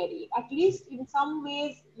be there. At least in some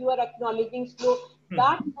ways you are acknowledging slow.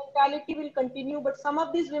 That mentality will continue, but some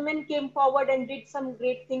of these women came forward and did some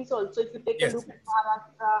great things also. If you take a look at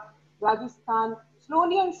Maharashtra, Rajasthan,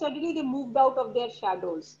 slowly and steadily they moved out of their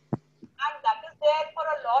shadows. And that is there for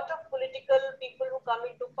a lot of political people who come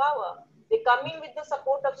into power. They come in with the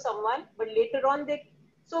support of someone, but later on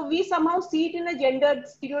so we somehow see it in a gendered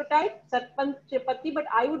stereotype, Sarpanchpati, but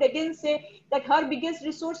I would again say that her biggest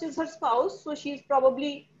resource is her spouse. So she's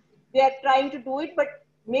probably, they are trying to do it, but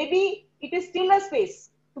maybe it is still a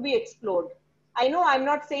space to be explored. I know I'm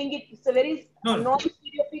not saying it, it's a very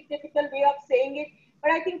non-stereotypical way of saying it,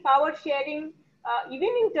 but I think power sharing, even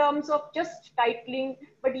in terms of just titling,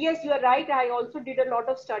 but yes, you are right. I also did a lot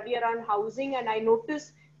of study around housing, and I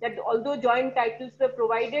noticed that although joint titles were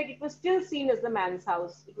provided, it was still seen as the man's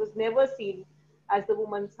house. It was never seen as the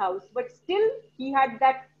woman's house, but still he had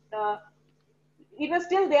that, it was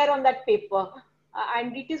still there on that paper.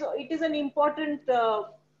 And it is an important,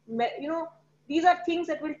 these are things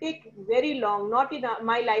that will take very long, not in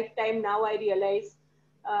my lifetime now, I realize,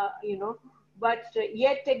 but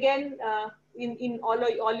yet again, in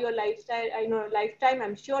all your lifetime,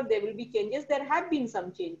 I'm sure there will be changes. There have been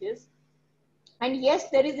some changes. And yes,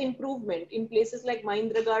 there is improvement in places like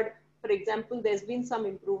Mahindragarh, for example. There's been some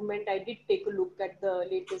improvement. I did take a look at the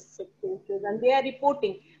latest census, and they are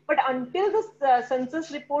reporting. But until the census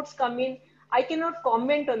reports come in, I cannot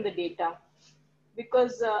comment on the data,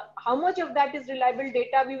 because how much of that is reliable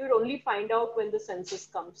data, we will only find out when the census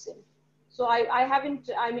comes in. So I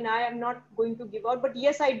am not going to give out, but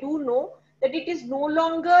yes, I do know that it is no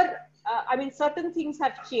longer, certain things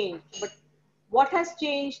have changed, but what has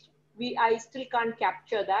changed, I still can't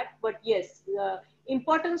capture that. But yes,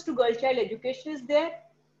 importance to girl child education is there.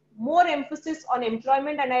 More emphasis on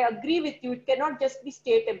employment, and I agree with you, it cannot just be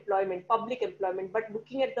state employment, public employment, but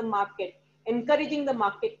looking at the market, encouraging the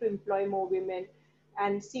market to employ more women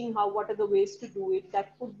and seeing what are the ways to do it.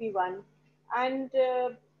 That could be one. And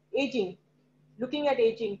aging, looking at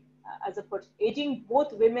aging as a person, aging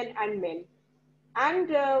both women and men,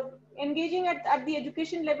 and engaging at the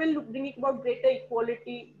education level, bringing about greater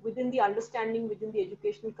equality within the understanding, within the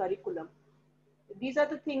educational curriculum. These are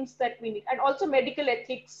the things that we need. And also medical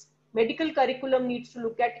ethics, medical curriculum needs to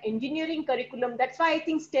look at engineering curriculum. That's why I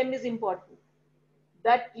think STEM is important.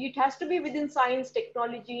 That it has to be within science,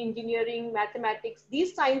 technology, engineering, mathematics.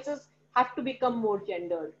 These sciences have to become more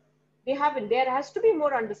gendered. They haven't. There has to be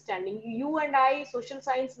more understanding. You and I, social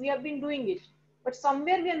science, we have been doing it. But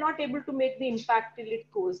somewhere we are not able to make the impact till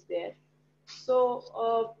it goes there.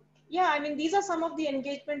 So, yeah, I mean, these are some of the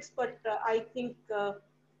engagements, but I think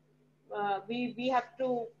we have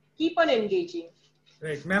to keep on engaging.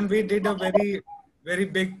 Right, ma'am, we did a very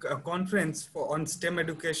big conference on STEM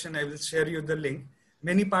education. I will share you the link.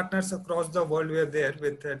 Many partners across the world were there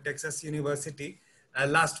with Texas University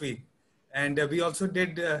last week. And we also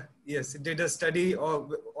did a study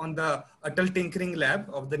on the Atal Tinkering Lab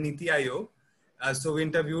of the Niti Aayog. So we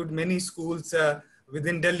interviewed many schools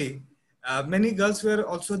within Delhi. Many girls were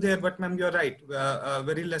also there, but ma'am, you're right.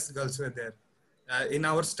 Very less girls were there. In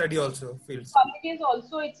our study also fields. Colleges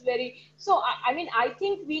also, it's very, so I mean, I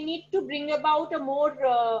think we need to bring about a more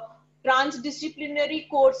transdisciplinary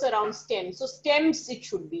course around STEM. So STEMs it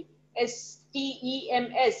should be,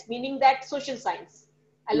 STEMS, meaning that social science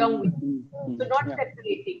along with it. So not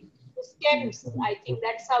separating. So STEMs, I think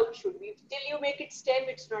that's how it should be. Till you make it STEM,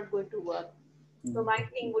 it's not going to work. So my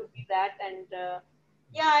thing would be that. And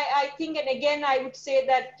yeah, I think, and again, I would say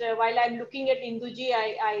that while I'm looking at Induji,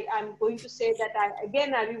 I'm going to say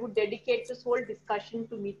that we would dedicate this whole discussion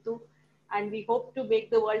to Mitu, and we hope to make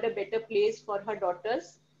the world a better place for her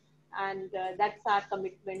daughters. And that's our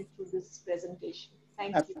commitment to this presentation.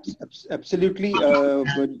 Thank you. Absolutely,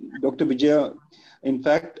 Dr. Vijaya. In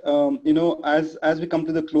fact, you know, as we come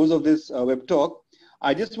to the close of this web talk,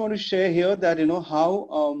 I just want to share here that, you know,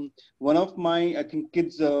 how one of my, I think,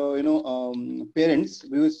 kids, parents,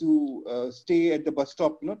 we used to stay at the bus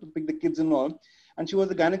stop, you know, to pick the kids and all. And she was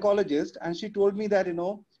a gynecologist, and she told me that, you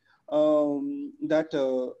know,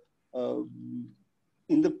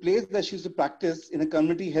 in the place that she used to practice in a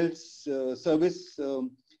community health service,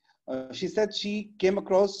 she said she came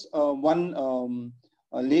across one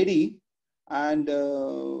lady and,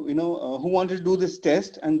 who wanted to do this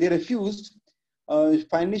test, and they refused.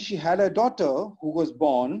 Finally, she had a daughter who was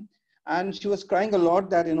born, and she was crying a lot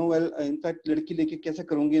that, you know, well, in fact, ladki leke kaise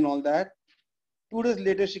karungi and all that. 2 days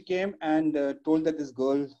later, she came and told that this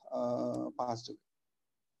girl passed away.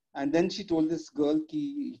 And then she told this girl,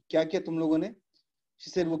 ki, kya kiya tum logon ne? She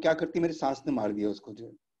said, wo kya karti, mere saas ne maar diya usko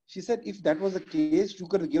jo. She said, if that was the case, you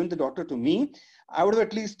could have given the daughter to me. I would have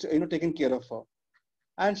at least, you know, taken care of her.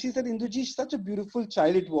 And she said, Induji, such a beautiful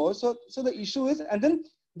child it was. So the issue is, and then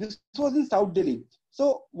this was in South Delhi.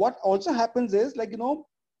 So what also happens is, like, you know,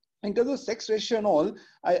 in terms of sex ratio and all,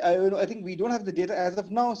 I think we don't have the data as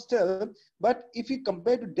of now still. But if you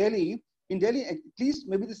compare to Delhi, in Delhi, at least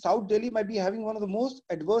maybe the South Delhi might be having one of the most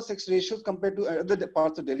adverse sex ratios compared to other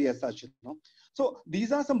parts of Delhi as such, you know. So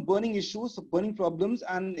these are some burning issues, burning problems.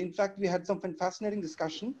 And in fact, we had some fascinating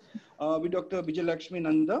discussion with Dr. Bijayalaxmi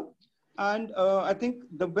Nanda. And I think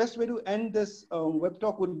the best way to end this web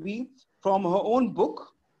talk would be from her own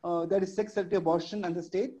book, that is Sex, Healthy Abortion and the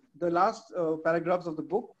State, the last paragraphs of the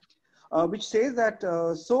book, which says that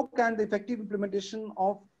so can the effective implementation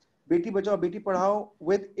of Beti Bachao, Beti Padhao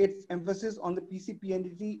with its emphasis on the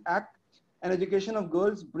PCPNDT Act and education of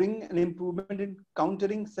girls bring an improvement in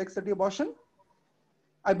countering sex, healthy abortion?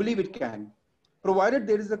 I believe it can, provided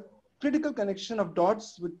there is a critical connection of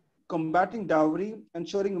dots with combating dowry,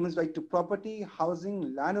 ensuring women's right to property,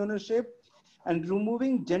 housing, land ownership, and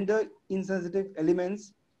removing gender insensitive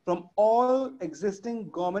elements from all existing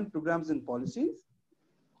government programs and policies.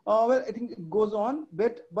 Well, I think it goes on,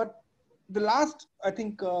 but the last, I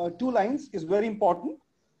think, 2 lines is very important.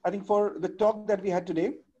 I think for the talk that we had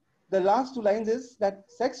today, the last 2 lines is that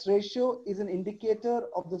sex ratio is an indicator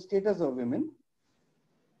of the status of women.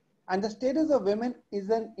 And the status of women is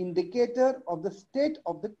an indicator of the state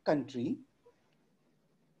of the country.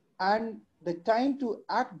 And the time to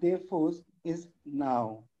act, therefore, is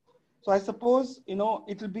now. So I suppose, you know,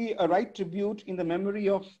 it will be a right tribute in the memory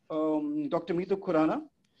of Dr. Mitu Khurana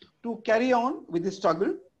to carry on with this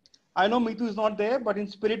struggle. I know Mitu is not there, but in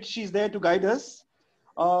spirit, she's there to guide us.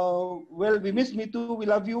 Well, we miss Mitu, we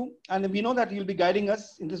love you, and we know that you'll be guiding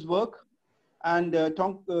us in this work. And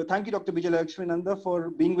thank you, Dr. Bijayalaxmi Nanda,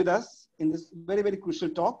 for being with us in this very, very crucial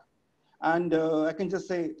talk. And I can just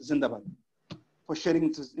say Zindabad for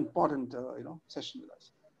sharing this important session with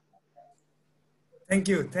us. Thank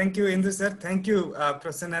you, Indu sir. Thank you,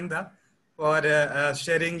 Professor Nanda, for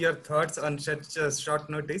sharing your thoughts on such short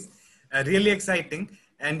notice. Really exciting,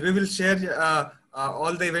 and we will share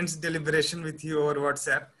all the events deliberation with you over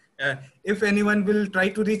WhatsApp. If anyone will try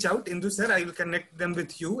to reach out, Indu sir, I will connect them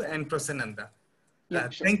with you and Professor Nanda. Yeah,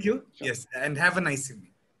 sure. Thank you. Sure. Yes, and have a nice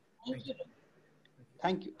evening.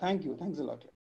 Thank you. Thank you. Thanks a lot.